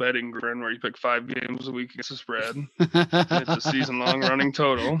NFL betting grin where you pick 5 games a week against the spread. It's a season-long running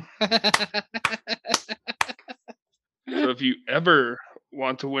total. So if you ever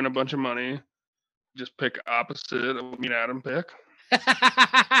want to win a bunch of money, just pick opposite of me and Adam pick.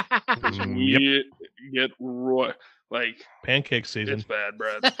 We get like pancake season. It's bad,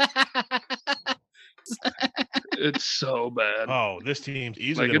 Brad. It's so bad. Oh, this team's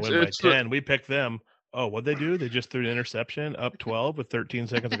easily going to win by 10. We picked them. Oh, what'd they do? They just threw an interception up 12 with 13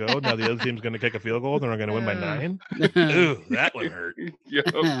 seconds to go. Now the other team's going to kick a field goal. They're going to win by 9. Ooh, that one hurt.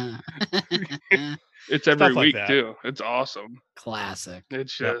 It's every week, too. It's awesome. Classic.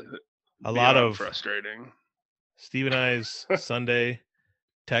 It's just a lot of frustrating. Steve and I's Sunday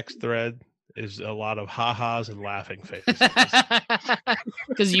text thread is a lot of ha-has and laughing faces.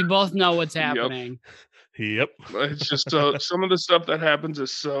 Because you both know what's happening. Yep. It's just some of the stuff that happens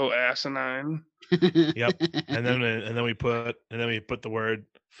is so asinine. Yep. And then we put the word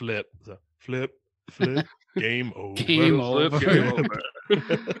flip. So flip, game over. Game over.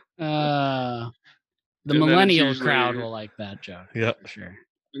 The millennial crowd will like that joke. Yeah, for sure.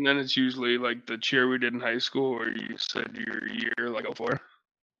 And then it's usually like the cheer we did in high school where you said your year like 04.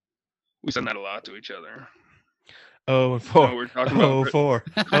 We send that a lot to each other. 0-4. We're talking about 4.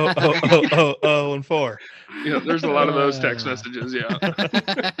 0-4. Yeah, there's a lot of those text messages. Yeah.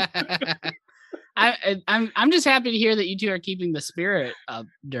 I'm just happy to hear that you two are keeping the spirit up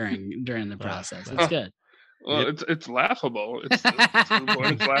during the process. It's good. Well, it's laughable. It's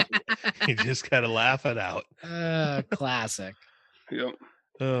laughable. You just gotta laugh it out. Classic. Yep.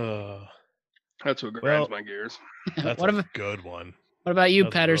 That's what grinds my gears. That's a good one. What about you,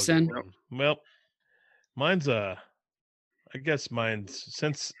 Pedersen? Well, mine's I guess mine's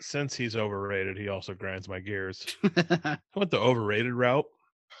since he's overrated, he also grinds my gears. I went the overrated route.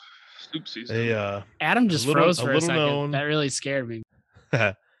 Soup season. Adam just froze for a second. That really scared me.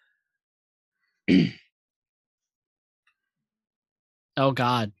 Oh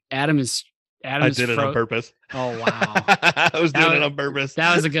God, Adam is I did it on purpose. Oh wow, I was doing it on purpose.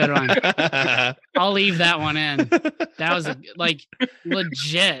 That was a good one. I'll leave that one in. That was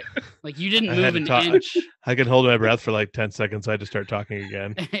legit. Like you didn't move an inch. I could hold my breath for like 10 seconds. I had to start talking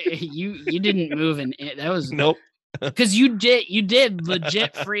again. You didn't move an inch. That was nope. Because you did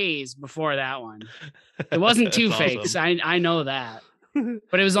legit freeze before that one. It wasn't two fakes. Awesome. I know that.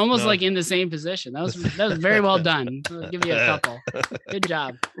 But it was almost like in the same position. That was very well done. I'll give you a couple. Good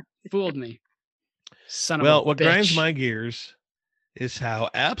job. Fooled me. Son of a bitch. What grinds my gears is how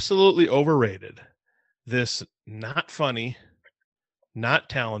absolutely overrated this not funny, not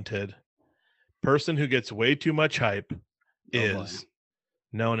talented person who gets way too much hype is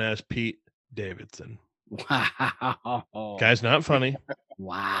known as Pete Davidson. Wow. Guy's not funny.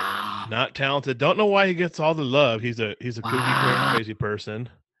 Wow. Not talented. Don't know why he gets all the love. He's a kooky, crazy person.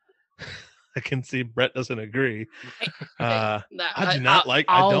 I can see Brett doesn't agree. I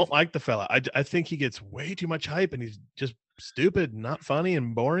don't like the fella. I think he gets way too much hype and he's just stupid, not funny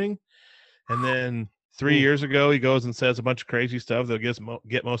and boring. And then 3 years ago, he goes and says a bunch of crazy stuff that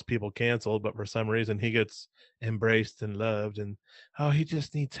get most people canceled. But for some reason, he gets embraced and loved. And he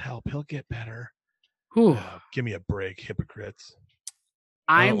just needs help. He'll get better. Give me a break, hypocrites.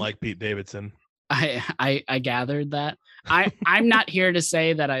 I don't like Pete Davidson. I gathered that. I'm not here to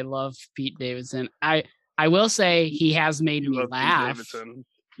say that I love Pete Davidson. I will say he has made me laugh.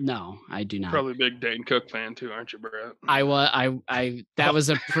 No, I do not. Probably a big Dane Cook fan too, aren't you, Brett? That was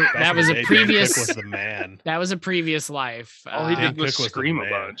a previous was the man. That was a previous life. All he did was scream a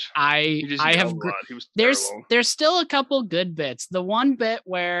bunch. There's still a couple good bits. The one bit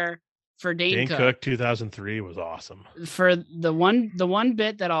where for Dane Cook 2003 was awesome. For the one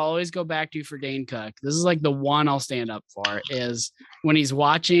bit that I'll always go back to for Dane Cook, this is like the one I'll stand up for, is when he's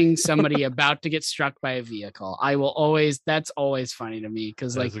watching somebody about to get struck by a vehicle. That's always funny to me,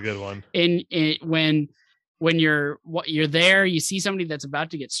 because like that's a good one. When you're there, you see somebody that's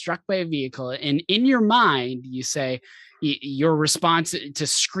about to get struck by a vehicle, and in your mind you say, your response to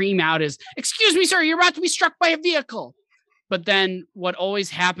scream out is, "Excuse me, sir, you're about to be struck by a vehicle." But then what always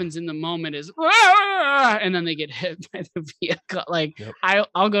happens in the moment is, "Ah!" And then they get hit by the vehicle. Like, yep.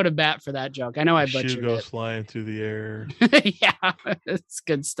 I'll go to bat for that joke. I know I butchered it. Shoe goes flying through the air. Yeah, it's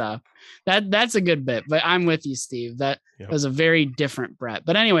good stuff. That's a good bit. But I'm with you, Steve. That was a very different Brett.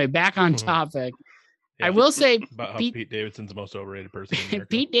 But anyway, back on topic. Yeah. I will say about how Pete Davidson's the most overrated person in America.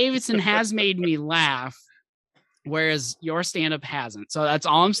 Pete Davidson has made me laugh, whereas your stand-up hasn't. So that's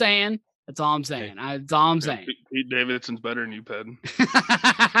all I'm saying. That's all I'm saying. Pete Davidson's better than you, Ped.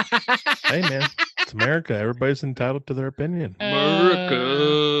 Hey, man. It's America. Everybody's entitled to their opinion.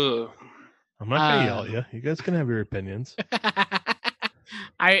 America. I'm not going to yell at you. You guys can have your opinions.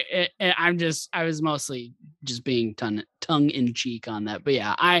 I was mostly just being tongue in cheek on that. But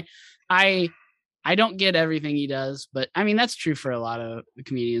yeah, I don't get everything he does, but I mean, that's true for a lot of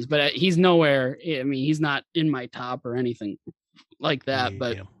comedians, but he's nowhere. I mean, he's not in my top or anything like that,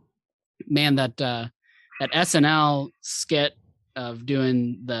 but man, that SNL skit of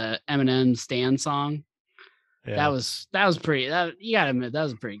doing the Eminem Stan song, that was pretty, you gotta admit, that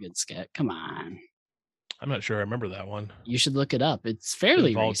was a pretty good skit. Come on. I'm not sure I remember that one. You should look it up. It's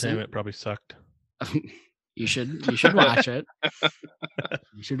fairly recent. It probably sucked. You should watch it.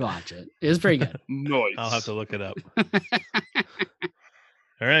 You should watch it. It was pretty good. Nice. I'll have to look it up.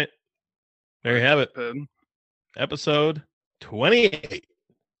 All right. There you have it. Episode 28.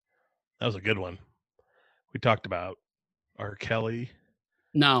 That was a good one. We talked about R. Kelly.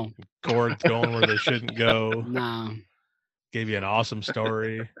 No. Chords going where they shouldn't go. No. Gave you an awesome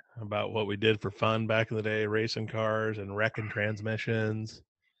story about what we did for fun back in the day, racing cars and wrecking transmissions.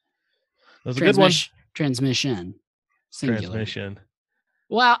 That was a good one. Transmission. Singular. Transmission.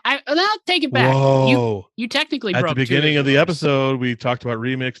 Well, I'll take it back. Whoa. You technically at broke the beginning of the episode, we talked about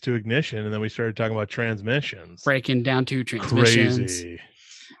remix to ignition, and then we started talking about transmissions. Breaking down two transmissions. Crazy.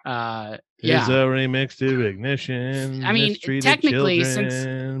 Yeah. Is a remix to ignition. I mean, technically,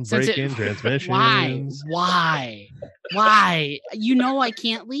 children, breaking transmissions. Why? You know, I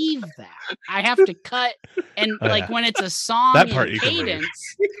can't leave that. I have to cut, and when it's a song that part and you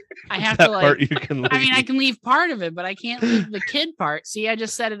cadence, I have that to part you can leave. I mean, I can leave part of it, but I can't leave the kid part. See, I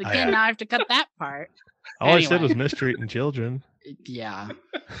just said it again. Now I have to cut that part. All I said was mistreating children. Yeah.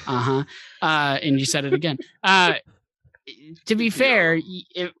 And you said it again. To be fair,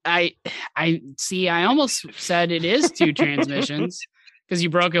 I almost said it is two transmissions because you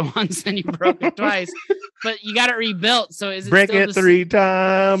broke it once and you broke it twice, but you got it rebuilt. So is it break still it 3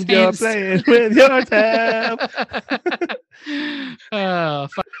 times? You're playing with your tab. Oh,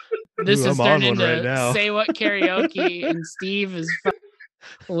 fuck. This is turned into Say What Karaoke, and Steve is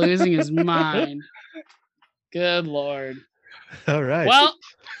losing his mind. Good Lord. All right. Well.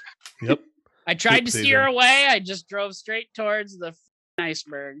 Yep. I tried to steer away. I just drove straight towards the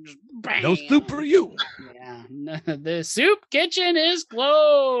iceberg. No soup for you. Yeah. The soup kitchen is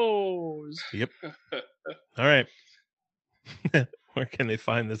closed. Yep. All right. Where can they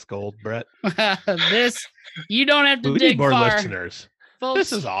find this gold, Brett? You don't have to dig need more far. Listeners. Folks,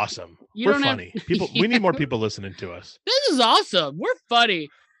 this is awesome. We're funny. We need more people listening to us. This is awesome. We're funny.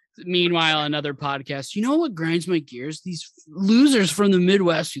 Meanwhile, another podcast. You know what grinds my gears? These losers from the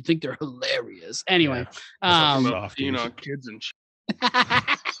Midwest who think they're hilarious. Anyway, kids and shit.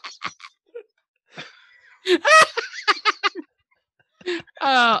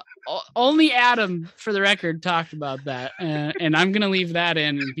 Only Adam, for the record, talked about that, and I'm gonna leave that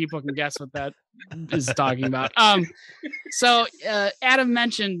in, and people can guess what that is talking about. So Adam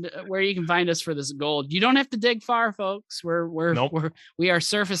mentioned where you can find us for this gold. You don't have to dig far, folks. We are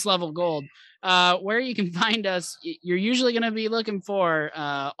surface level gold. Where you can find us, you're usually going to be looking for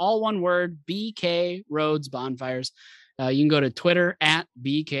all one word, BK Rhodes Bonfires. You can go to Twitter at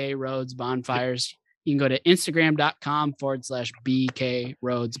BK Rhodes Bonfires. You can go to Instagram.com/BK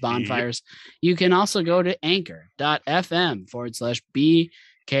Rhodes Bonfires. You can also go to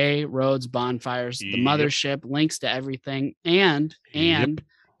Anchor.fm/BK Rhodes Bonfires. The mothership, links to everything, and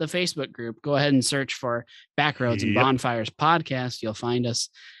the the Facebook group. Go ahead and search for Backroads and Bonfires podcast. You'll find us.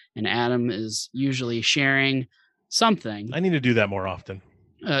 And Adam is usually sharing something. I need to do that more often.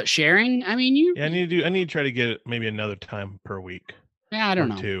 Sharing? I mean, I need to try to get it maybe another time per week. Yeah, I don't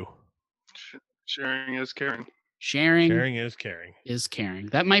know. 2. Sharing is caring. Sharing is caring. Is caring.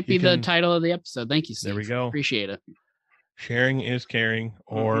 That might be the title of the episode. Thank you, Steve. There we go. Appreciate it. Sharing is caring,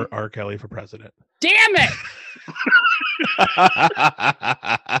 or R. Kelly for president. Damn it!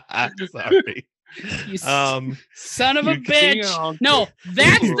 Sorry. You son of a bitch. No,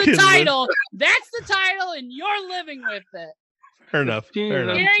 that's the title. That's the title, and you're living with it. Fair enough.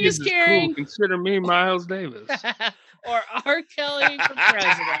 Caring is caring. Cool. Consider me Miles Davis. Or R. Kelly for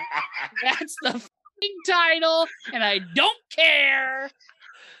president. That's the f***ing title, and I don't care.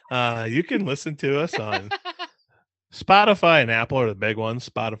 You can listen to us on Spotify and Apple are the big ones.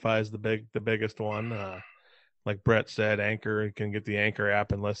 Spotify is the biggest one. Like Brett said, Anchor, you can get the Anchor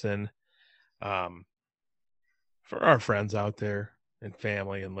app and listen. For our friends out there and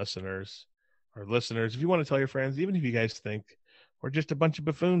family and listeners, if you want to tell your friends, even if you guys think we're just a bunch of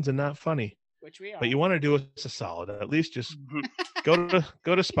buffoons and not funny, which we are, but you want to do us a solid, at least just go to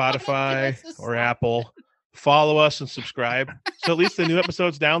Spotify or Apple, follow us and subscribe. So at least the new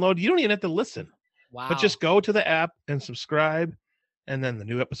episodes download. You don't even have to listen. Wow. But just go to the app and subscribe, and then the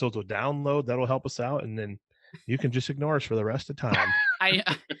new episodes will download. That'll help us out, and then you can just ignore us for the rest of the time.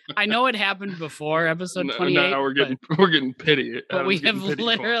 I know it happened before episode 28. No, we're getting pity. But we have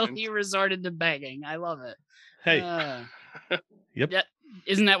literally resorted to begging. I love it. Hey. Yep. Yeah.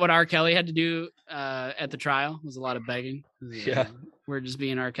 Isn't that what R. Kelly had to do at the trial? Was a lot of begging. Yeah. We're just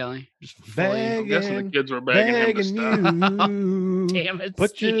being R. Kelly. Just I'm guessing the kids were begging him to stop. Damn it,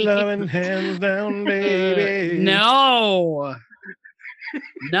 put Steve. your loving hands down, baby. No.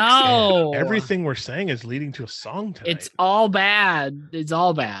 No. Everything we're saying is leading to a song tonight. It's all bad. It's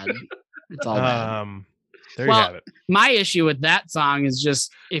all bad. There you have it. My issue with that song is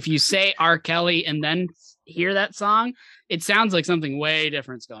just if you say R. Kelly and then hear that song, it sounds like something way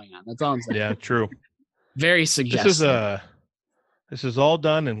different's going on. That's all I'm saying. Yeah, true. Very suggestive. This is all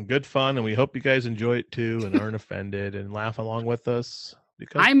done and good fun, and we hope you guys enjoy it too and aren't offended and laugh along with us.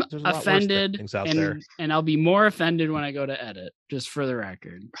 Because I'm offended, and I'll be more offended when I go to edit, just for the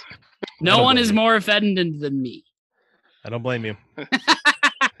record. No one is more offended than me. I don't blame you.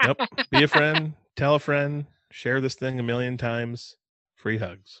 Nope. Be a friend, tell a friend, share this thing 1,000,000 times. Free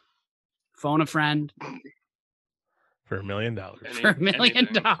hugs. Phone a friend. For $1 million. For $1 million.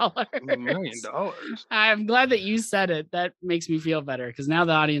 $1 million. I'm glad that you said it. That makes me feel better because now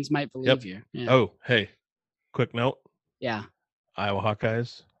the audience might believe you. Yeah. Oh, hey, quick note. Yeah. Iowa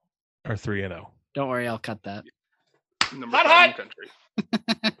Hawkeyes are 3-0. Don't worry, I'll cut that. Number 5 in the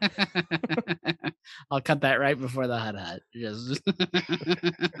country. I'll cut that right before the hut. Just...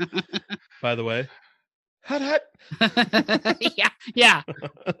 By the way, hut. Yeah.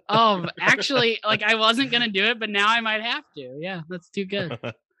 Actually, like I wasn't gonna do it, but now I might have to. Yeah, that's too good.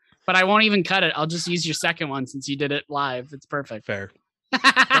 But I won't even cut it. I'll just use your second one since you did it live. It's perfect. Fair.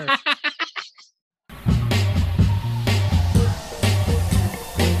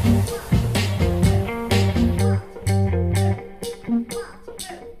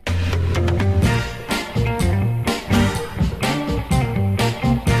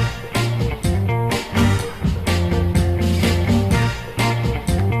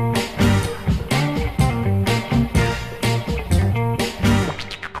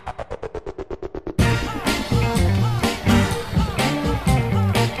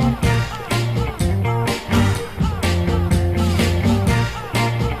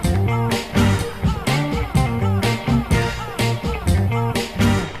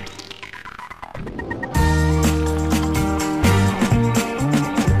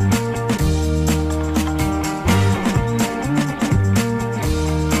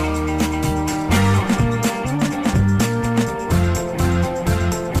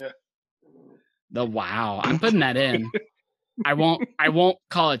 Wow, I'm putting that in. I won't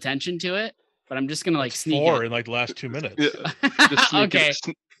call attention to it, but I'm just gonna like sneak 4 in like the last 2 minutes. Yeah. Just okay.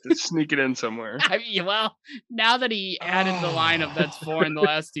 Sneak it in somewhere. Well, now that he added the lineup, that's 4 in the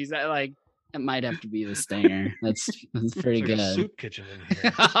last. He's like, it might have to be the stinger. That's pretty good. A soup kitchen in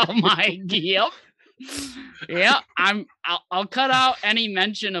here. Oh my, yep. Yeah, I'll cut out any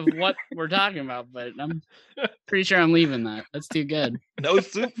mention of what we're talking about, but I'm pretty sure I'm leaving that. That's too good. No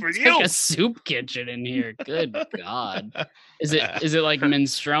soup for it's you. Like a soup kitchen in here. Good God. Is it like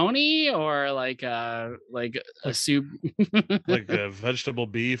minestrone or like a soup? Like a vegetable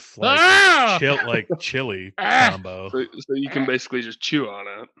beef, like chili combo. So you can basically just chew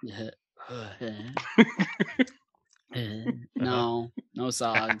on it. No, No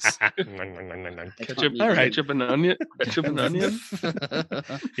songs. Ketchup, All right. ketchup and onion. Ketchup and onion.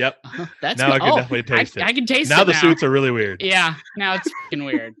 Yep. That's Now I can definitely taste it. I can taste now it the suits are really weird. Yeah, now it's fucking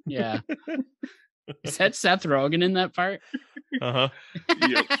weird. Yeah. Is that Seth Rogen in that part? Uh-huh.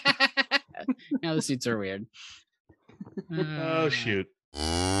 Yep. Now the suits are weird. Oh, shoot.